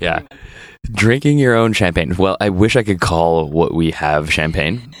podcast. Like, yeah. Drinking your own champagne. Well, I wish I could call what we have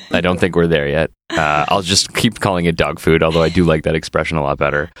champagne. I don't think we're there yet. I'll just keep calling it dog food, although I do like that expression a lot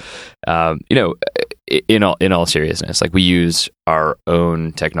better. In all seriousness, like we use our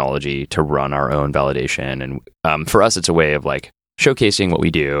own technology to run our own validation. And for us, it's a way of like showcasing what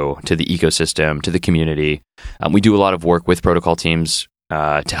we do to the ecosystem, to the community. We do a lot of work with protocol teams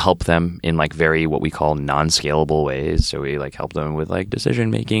to help them in like very what we call non-scalable ways. So we like help them with like decision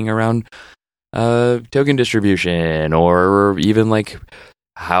making around token distribution, or even like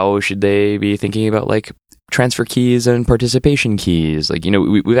how should they be thinking about like transfer keys and participation keys. Like,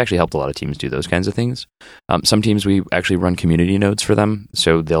 we've actually helped a lot of teams do those kinds of things. Some teams we actually run community nodes for them,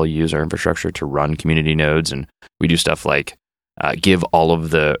 so they'll use our infrastructure to run community nodes, and we do stuff like give all of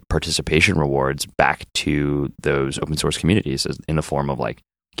the participation rewards back to those open source communities in the form of like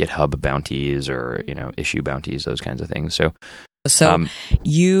GitHub bounties or issue bounties, those kinds of things. So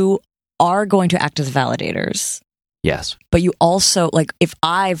you are going to act as validators. Yes. But you also, like, if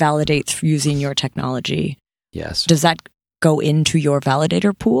I validate using your technology, yes, does that go into your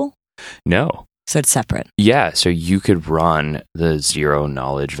validator pool? No. So it's separate. Yeah, so you could run the zero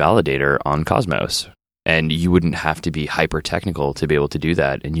knowledge validator on Cosmos, and you wouldn't have to be hyper technical to be able to do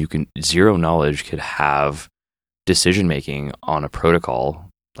that. And zero knowledge could have decision making on a protocol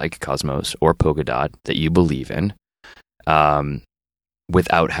like Cosmos or Polkadot that you believe in,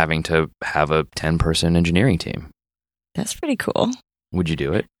 without having to have a 10-person engineering team. That's pretty cool. Would you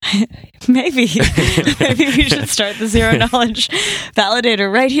do it? Maybe. Maybe we should start the zero knowledge validator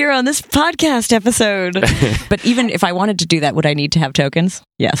right here on this podcast episode. But even if I wanted to do that, would I need to have tokens?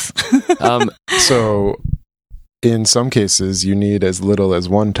 Yes. So in some cases, you need as little as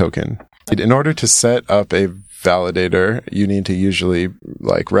 1 token. In order to set up a validator, you need to usually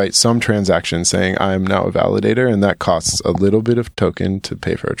write some transaction saying I'm now a validator, and that costs a little bit of token to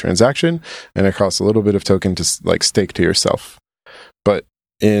pay for a transaction, and it costs a little bit of token to stake to yourself. But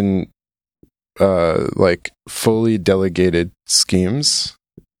in fully delegated schemes,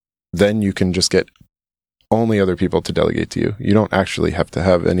 then you can just get only other people to delegate to you. You don't actually have to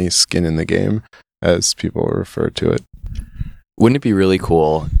have any skin in the game, as people refer to it. Wouldn't it be really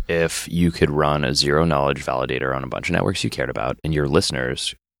cool if you could run a zero knowledge validator on a bunch of networks you cared about, and your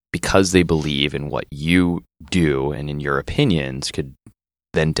listeners, because they believe in what you do and in your opinions, could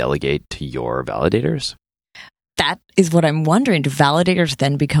then delegate to your validators? That is what I'm wondering. Do validators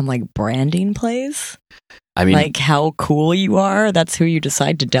then become like branding plays? I mean, like how cool you are, that's who you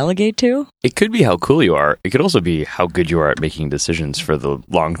decide to delegate to? It could be how cool you are. It could also be how good you are at making decisions for the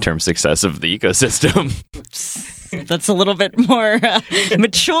long-term success of the ecosystem. That's a little bit more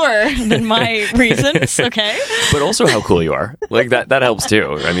mature than my reasons, okay? But also how cool you are. That helps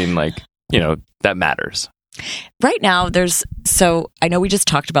too. I mean, that matters. Right now, so I know we just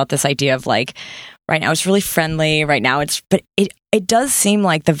talked about this idea of right now it's really friendly. Right now but it does seem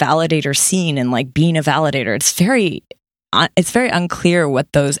like the validator scene and being a validator, it's very unclear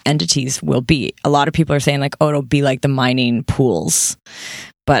what those entities will be. A lot of people are saying it'll be like the mining pools,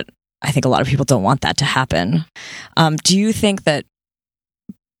 but I think a lot of people don't want that to happen. Do you think that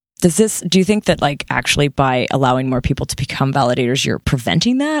actually by allowing more people to become validators, you're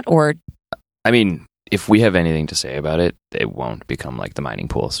preventing that? Or, I mean, if we have anything to say about it, it won't become like the mining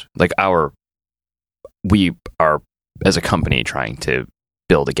pools. We are, as a company, trying to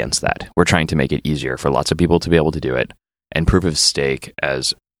build against that. We're trying to make it easier for lots of people to be able to do it. And proof of stake, I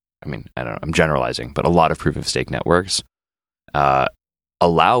don't know, I'm generalizing, but a lot of proof of stake networks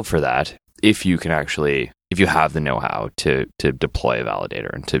allow for that if you have the know-how to deploy a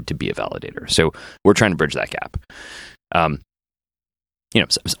validator and to be a validator. So we're trying to bridge that gap.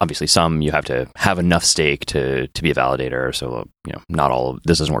 Obviously you have to have enough stake to be a validator. So, not all of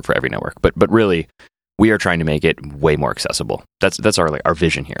this doesn't work for every network, but really we are trying to make it way more accessible. That's our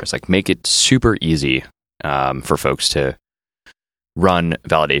vision here, is make it super easy for folks to run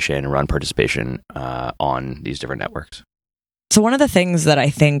validation, run participation on these different networks. So one of the things that I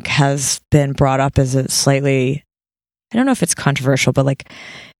think has been brought up as a slightly, I don't know if it's controversial, but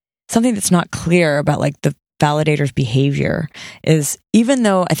something that's not clear about the validators' behavior is, even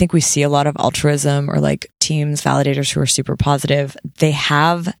though I think we see a lot of altruism or teams, validators who are super positive, they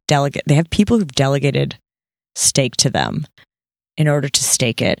have people who've delegated stake to them in order to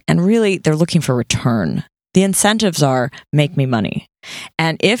stake it. And really they're looking for return. The incentives are make me money.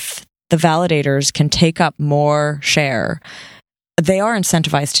 And if the validators can take up more share, they are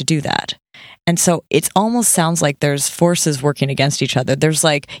incentivized to do that. And so it almost sounds like there's forces working against each other. There's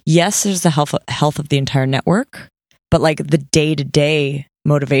yes, there's the health of the entire network, but the day-to-day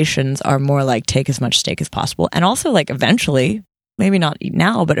motivations are more take as much stake as possible. And also eventually, maybe not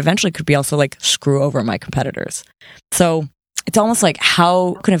now, but eventually could be also screw over my competitors. So it's almost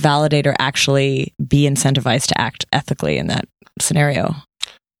how can a validator actually be incentivized to act ethically in that scenario?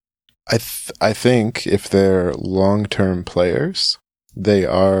 I think if they're long-term players, they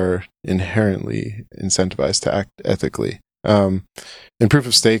are inherently incentivized to act ethically. In proof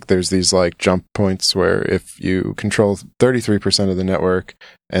of stake, there's these jump points where if you control 33% of the network,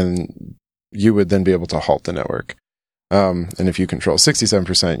 and you would then be able to halt the network. And if you control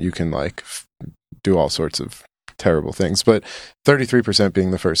 67%, you can do all sorts of terrible things. But 33%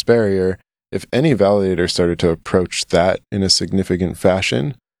 being the first barrier, if any validator started to approach that in a significant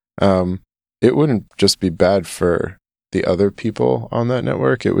fashion, it wouldn't just be bad for the other people on that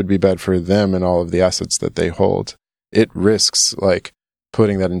network. It would be bad for them and all of the assets that they hold. It risks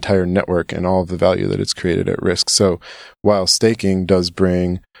putting that entire network and all of the value that it's created at risk. So while staking does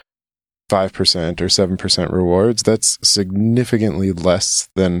bring 5% or 7% rewards, that's significantly less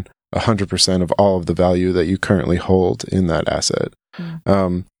than 100% of all of the value that you currently hold in that asset.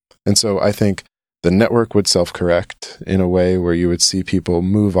 And so I think the network would self-correct in a way where you would see people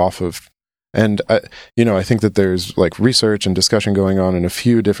move off of. And I think that there's like research and discussion going on in a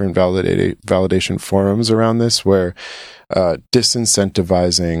few different validation forums around this, where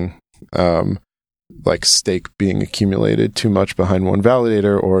disincentivizing like stake being accumulated too much behind one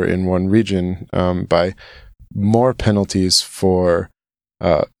validator or in one region by more penalties for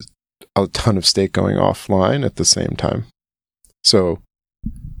a ton of stake going offline at the same time. So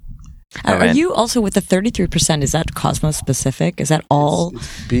are you also with the 33%? Is that Cosmos specific? Is that all?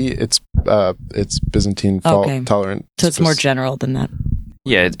 It's Byzantine fault tolerant. So it's more general than that.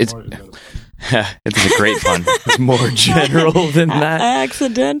 Yeah, it's a great pun. It's more general than that.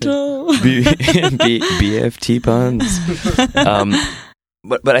 Accidental. BFT puns.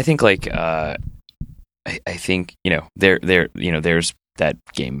 But I think like I think there's that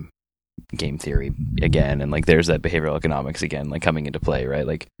game theory again, and like there's that behavioral economics again, like coming into play, right?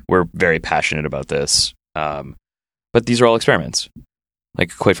 Like we're very passionate about this, but these are all experiments.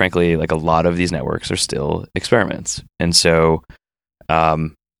 Like quite frankly, like a lot of these networks are still experiments, and so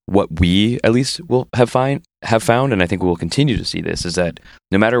what we at least will have found, and I think we'll continue to see this, is that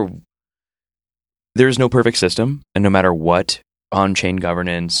there is no perfect system, and no matter what on-chain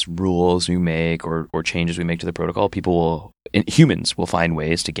governance rules we make or changes we make to the protocol, humans will find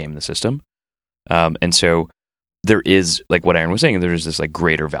ways to game the system. And so there is, like what Aaron was saying, there's this like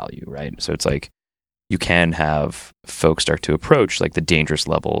greater value, right? So it's like you can have folks start to approach like the dangerous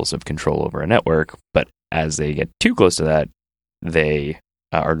levels of control over a network, but as they get too close to that, they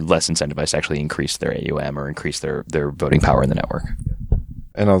are less incentivized to actually increase their AUM or increase their voting power in the network.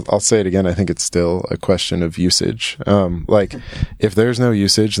 And I'll say it again, I think it's still a question of usage. Like, if there's no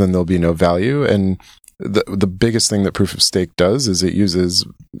usage, then there'll be no value. And the biggest thing that proof of stake does is it uses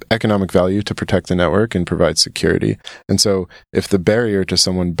economic value to protect the network and provide security. And so if the barrier to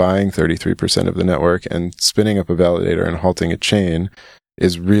someone buying 33% of the network and spinning up a validator and halting a chain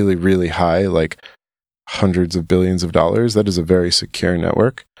is really, really high, like hundreds of billions of dollars, that is a very secure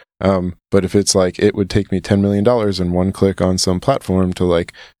network. But if it's like, it would take me $10 million and one click on some platform to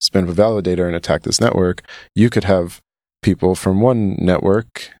like spin up a validator and attack this network, you could have people from one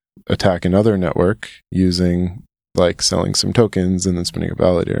network attack another network using like selling some tokens and then spinning a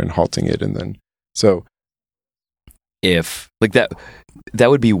validator and halting it. And then, so if like that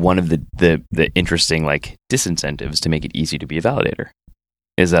would be one of the interesting like disincentives to make it easy to be a validator,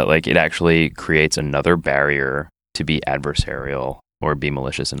 is that like it actually creates another barrier to be adversarial or be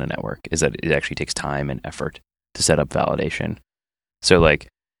malicious in a network, is that it actually takes time and effort to set up validation. So like,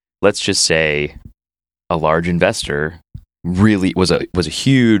 let's just say a large investor really was a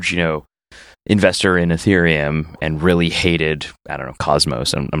huge, investor in Ethereum and really hated, I don't know,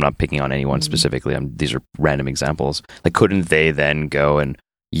 Cosmos. I'm not picking on anyone specifically. These are random examples. Like, couldn't they then go and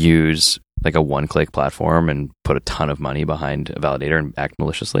use like a one-click platform and put a ton of money behind a validator and act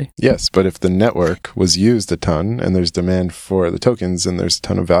maliciously? Yes, but if the network was used a ton and there's demand for the tokens and there's a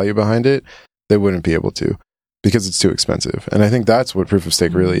ton of value behind it, they wouldn't be able to, because it's too expensive. And I think that's what proof of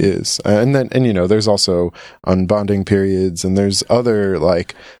stake really is. And there's also unbonding periods, and there's other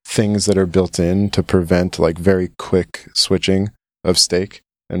like things that are built in to prevent like very quick switching of stake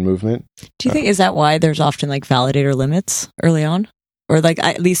and movement. Do you think, is that why there's often like validator limits early on? Or like,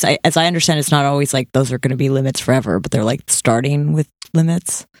 at least as I understand, it's not always like those are going to be limits forever, but they're like starting with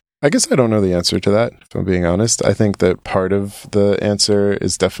limits. I guess I don't know the answer to that, if I'm being honest. I think that part of the answer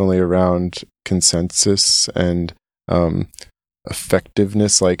is definitely around consensus and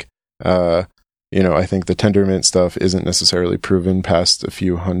effectiveness. Like, I think the Tendermint stuff isn't necessarily proven past a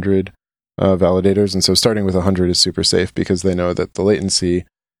few hundred validators. And so starting with 100 is super safe because they know that the latency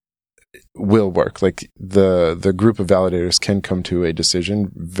will work. Like the group of validators can come to a decision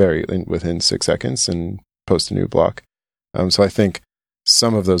within 6 seconds and post a new block. So I think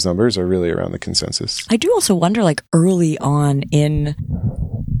some of those numbers are really around the consensus. I do also wonder, like early on in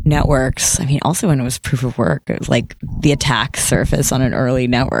networks, I mean, also when it was proof of work, it was like the attack surface on an early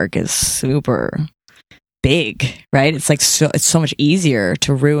network is super big, right? It's like it's so much easier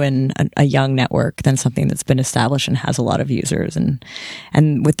to ruin a young network than something that's been established and has a lot of users. And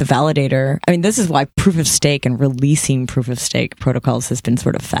with the validator, I mean, this is why proof of stake and releasing proof of stake protocols has been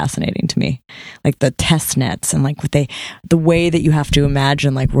sort of fascinating to me. Like the test nets and like the way that you have to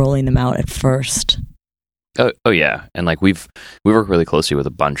imagine like rolling them out at first. Oh yeah, and like we work really closely with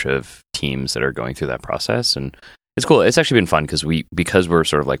a bunch of teams that are going through that process, and it's cool. It's actually been fun because we're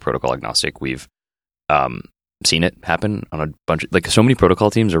sort of like protocol agnostic. We've seen it happen on a bunch of, like, so many protocol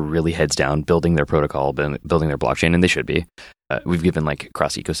teams are really heads down building their protocol, building their blockchain, and they should be. We've given like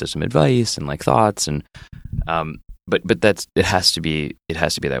cross ecosystem advice and like thoughts, and but it has to be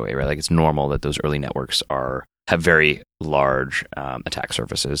that way, right? Like, it's normal that those early networks have very large attack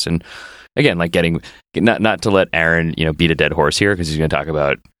surfaces. And again, like, not to let Aaron beat a dead horse here, because he's going to talk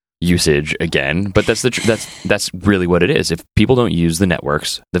about usage again, but that's really what it is. If people don't use the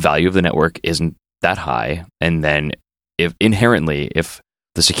networks, the value of the network isn't that high, and then if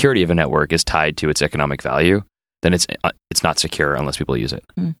the security of a network is tied to its economic value, then it's not secure unless people use it.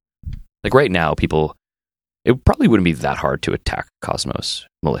 Like, right now, it probably wouldn't be that hard to attack Cosmos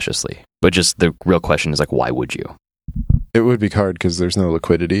maliciously, but just the real question is, like, why would you? It would be hard because there's no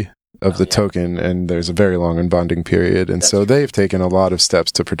liquidity of the token, and there's a very long unbonding period, and so they've taken a lot of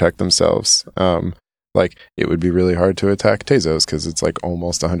steps to protect themselves. Like, it would be really hard to attack Tezos because it's like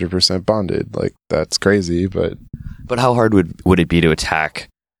almost 100% bonded. Like, that's crazy, but how hard would it be to attack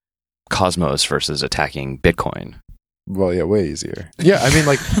Cosmos versus attacking Bitcoin? Well, yeah, way easier. Yeah, I mean,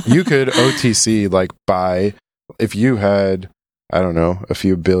 like, you could OTC, like, buy, if you had, I don't know, a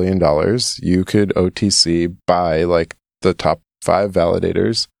few $1 billion, you could OTC buy, like, the top 5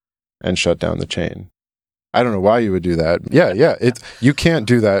 validators and shut down the chain. I don't know why you would do that. Yeah, you can't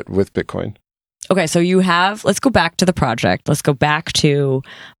do that with Bitcoin. Okay, so let's go back to the project. Let's go back to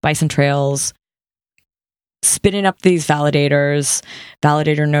Bison Trails, spinning up these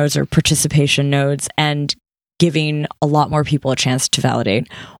validator nodes or participation nodes, and giving a lot more people a chance to validate.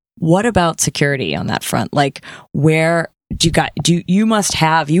 What about security on that front? Like, where you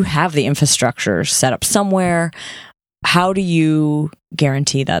have the infrastructure set up somewhere. How do you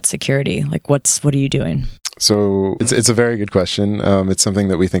guarantee that security? Like, what are you doing? So it's a very good question. It's something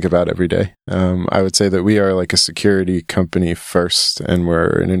that we think about every day. I would say that we are like a security company first, and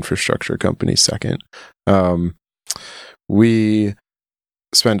we're an infrastructure company second. We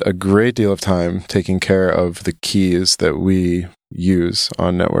spend a great deal of time taking care of the keys that we use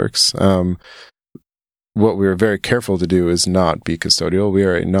on networks. What we're very careful to do is not be custodial. We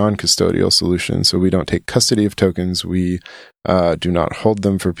are a non-custodial solution, so we don't take custody of tokens. We do not hold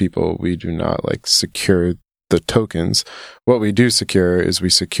them for people. We do not secure the tokens. What we do secure is we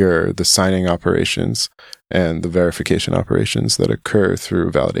secure the signing operations and the verification operations that occur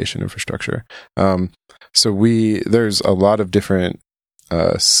through validation infrastructure. So there's a lot of different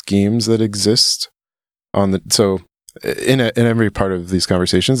schemes that exist in every part of these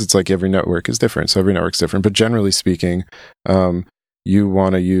conversations. It's like every network is different. So every network's different, but generally speaking, you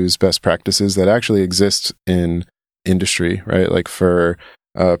want to use best practices that actually exist in industry, right? Like, for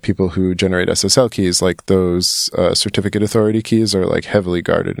people who generate SSL keys, like, those certificate authority keys are like heavily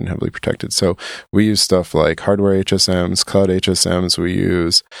guarded and heavily protected. So we use stuff like hardware HSMs, cloud HSMs. We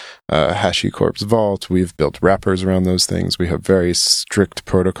use HashiCorp's Vault. We've built wrappers around those things. We have very strict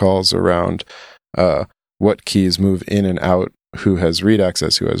protocols around what keys move in and out, who has read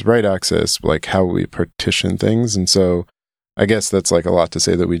access, who has write access, like how we partition things. And so I guess that's like a lot to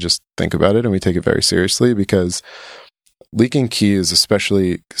say that we just think about it and we take it very seriously, because leaking keys,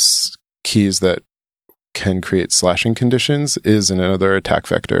 especially keys that can create slashing conditions, is another attack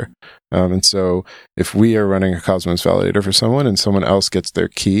vector. And so if we are running a Cosmos validator for someone and someone else gets their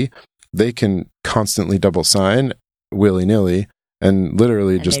key, they can constantly double sign willy-nilly and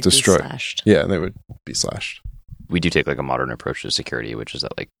literally just destroy. Yeah, they would be slashed. We do take like a modern approach to security, which is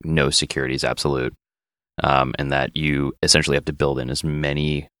that like no security is absolute, and that you essentially have to build in as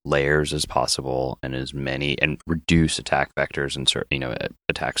many layers as possible and reduce attack vectors and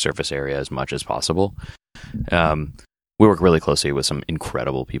attack surface area as much as possible. We work really closely with some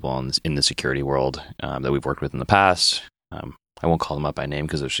incredible people in the security world that we've worked with in the past. I won't call them up by name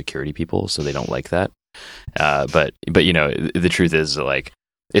because they're security people, so they don't like that. But the truth is, like,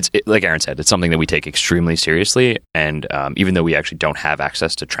 it's like Aaron said, it's something that we take extremely seriously. And even though we actually don't have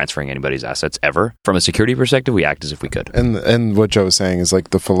access to transferring anybody's assets ever, from a security perspective, we act as if we could. And what Joe was saying is,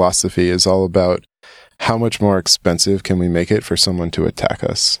 like, the philosophy is all about how much more expensive can we make it for someone to attack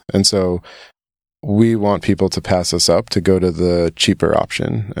us. And so we want people to pass us up to go to the cheaper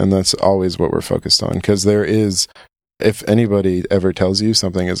option. And that's always what we're focused on, because there is, if anybody ever tells you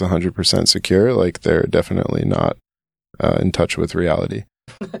something is 100% secure, like, they're definitely not in touch with reality.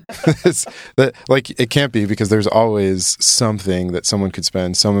 It can't be, because there's always something that someone could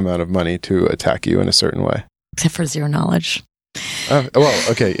spend some amount of money to attack you in a certain way. Except for zero knowledge.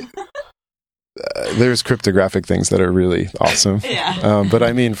 Okay. There's cryptographic things that are really awesome. Yeah. But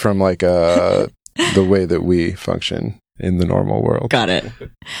I mean, from like the way that we function in the normal world. Got it.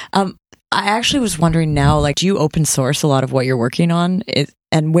 I actually was wondering now, like, do you open source a lot of what you're working on?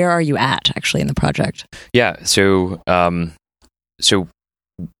 And where are you at actually in the project? Yeah. So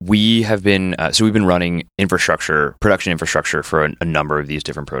we have been, we've been running production infrastructure for a number of these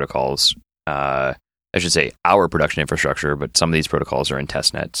different protocols I should say our production infrastructure, but some of these protocols are in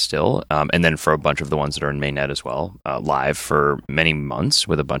testnet still. And then for a bunch of the ones that are in mainnet as well, live for many months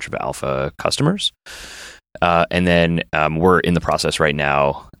with a bunch of alpha customers. And then we're in the process right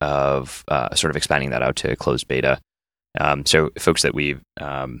now of sort of expanding that out to closed beta. So folks that we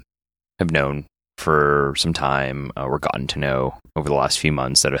have known for some time or gotten to know over the last few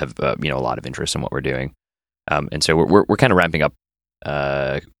months that have a lot of interest in what we're doing. And so we're kind of ramping up,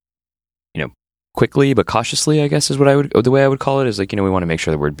 quickly but cautiously, I guess is the way I would call it, is like, we want to make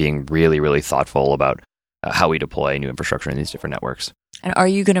sure that we're being really, really thoughtful about how we deploy new infrastructure in these different networks. And are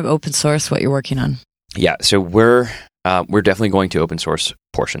you going to open source what you're working on? Yeah, so we're definitely going to open source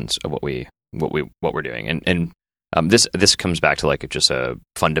portions of what we're doing, and this comes back to like just a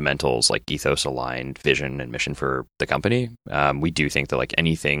fundamentals, like ethos aligned vision and mission for the company. We do think that like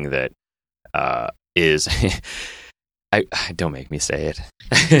anything that is I don't make me say it.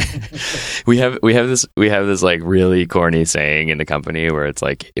 we have this like really corny saying in the company where it's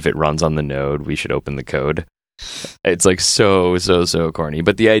like, if it runs on the node, we should open the code. It's like so corny,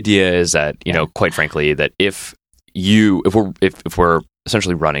 but the idea is that quite frankly, that if we're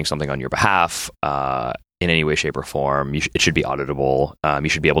essentially running something on your behalf in any way, shape, or form, it should be auditable. You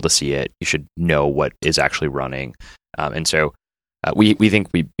should be able to see it. You should know what is actually running, and so. We think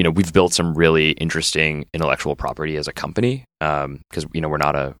we've built some really interesting intellectual property as a company, because we're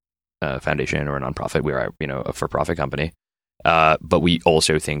not a foundation or a nonprofit. We are a for-profit company, but we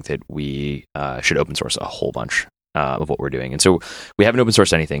also think that we should open source a whole bunch of what we're doing. And so we haven't open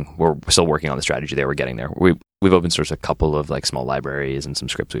sourced anything. We're still working on the strategy there. We're getting there. We've open sourced a couple of like small libraries and some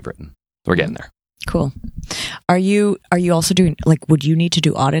scripts we've written. We're getting there. Cool. Are you also doing, like, would you need to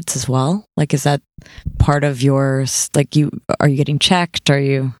do audits as well? Like, is that part of yours? Like, are you getting checked? Are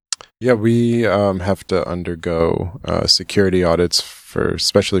you? Yeah, we have to undergo security audits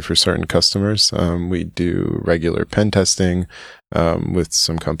especially for certain customers. We do regular pen testing with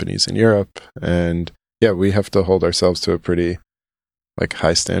some companies in Europe, and yeah, we have to hold ourselves to a pretty like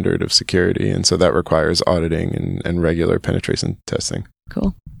high standard of security, and so that requires auditing and regular penetration testing.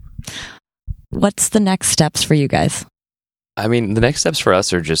 Cool. What's the next steps for you guys? I mean, the next steps for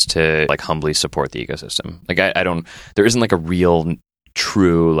us are just to like humbly support the ecosystem. Like there isn't like a real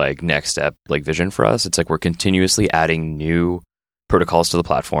true like next step like vision for us. It's like we're continuously adding new protocols to the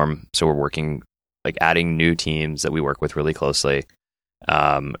platform. So we're working like adding new teams that we work with really closely.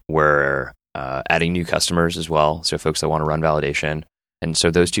 We're adding new customers as well. So folks that want to run validation. And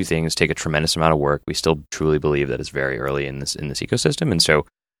so those two things take a tremendous amount of work. We still truly believe that it's very early in this ecosystem. And so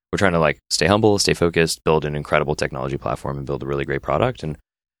we're trying to like stay humble, stay focused, build an incredible technology platform, and build a really great product. And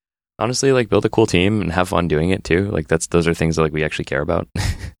honestly, like build a cool team and have fun doing it too. Like those are things that like we actually care about.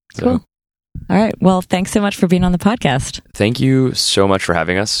 So. Cool. All right. Well, thanks so much for being on the podcast. Thank you so much for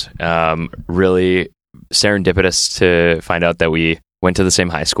having us. Really serendipitous to find out that we went to the same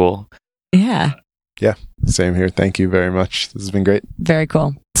high school. Yeah. Yeah. Same here. Thank you very much. This has been great. Very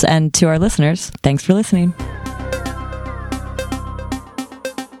cool. And to our listeners, thanks for listening.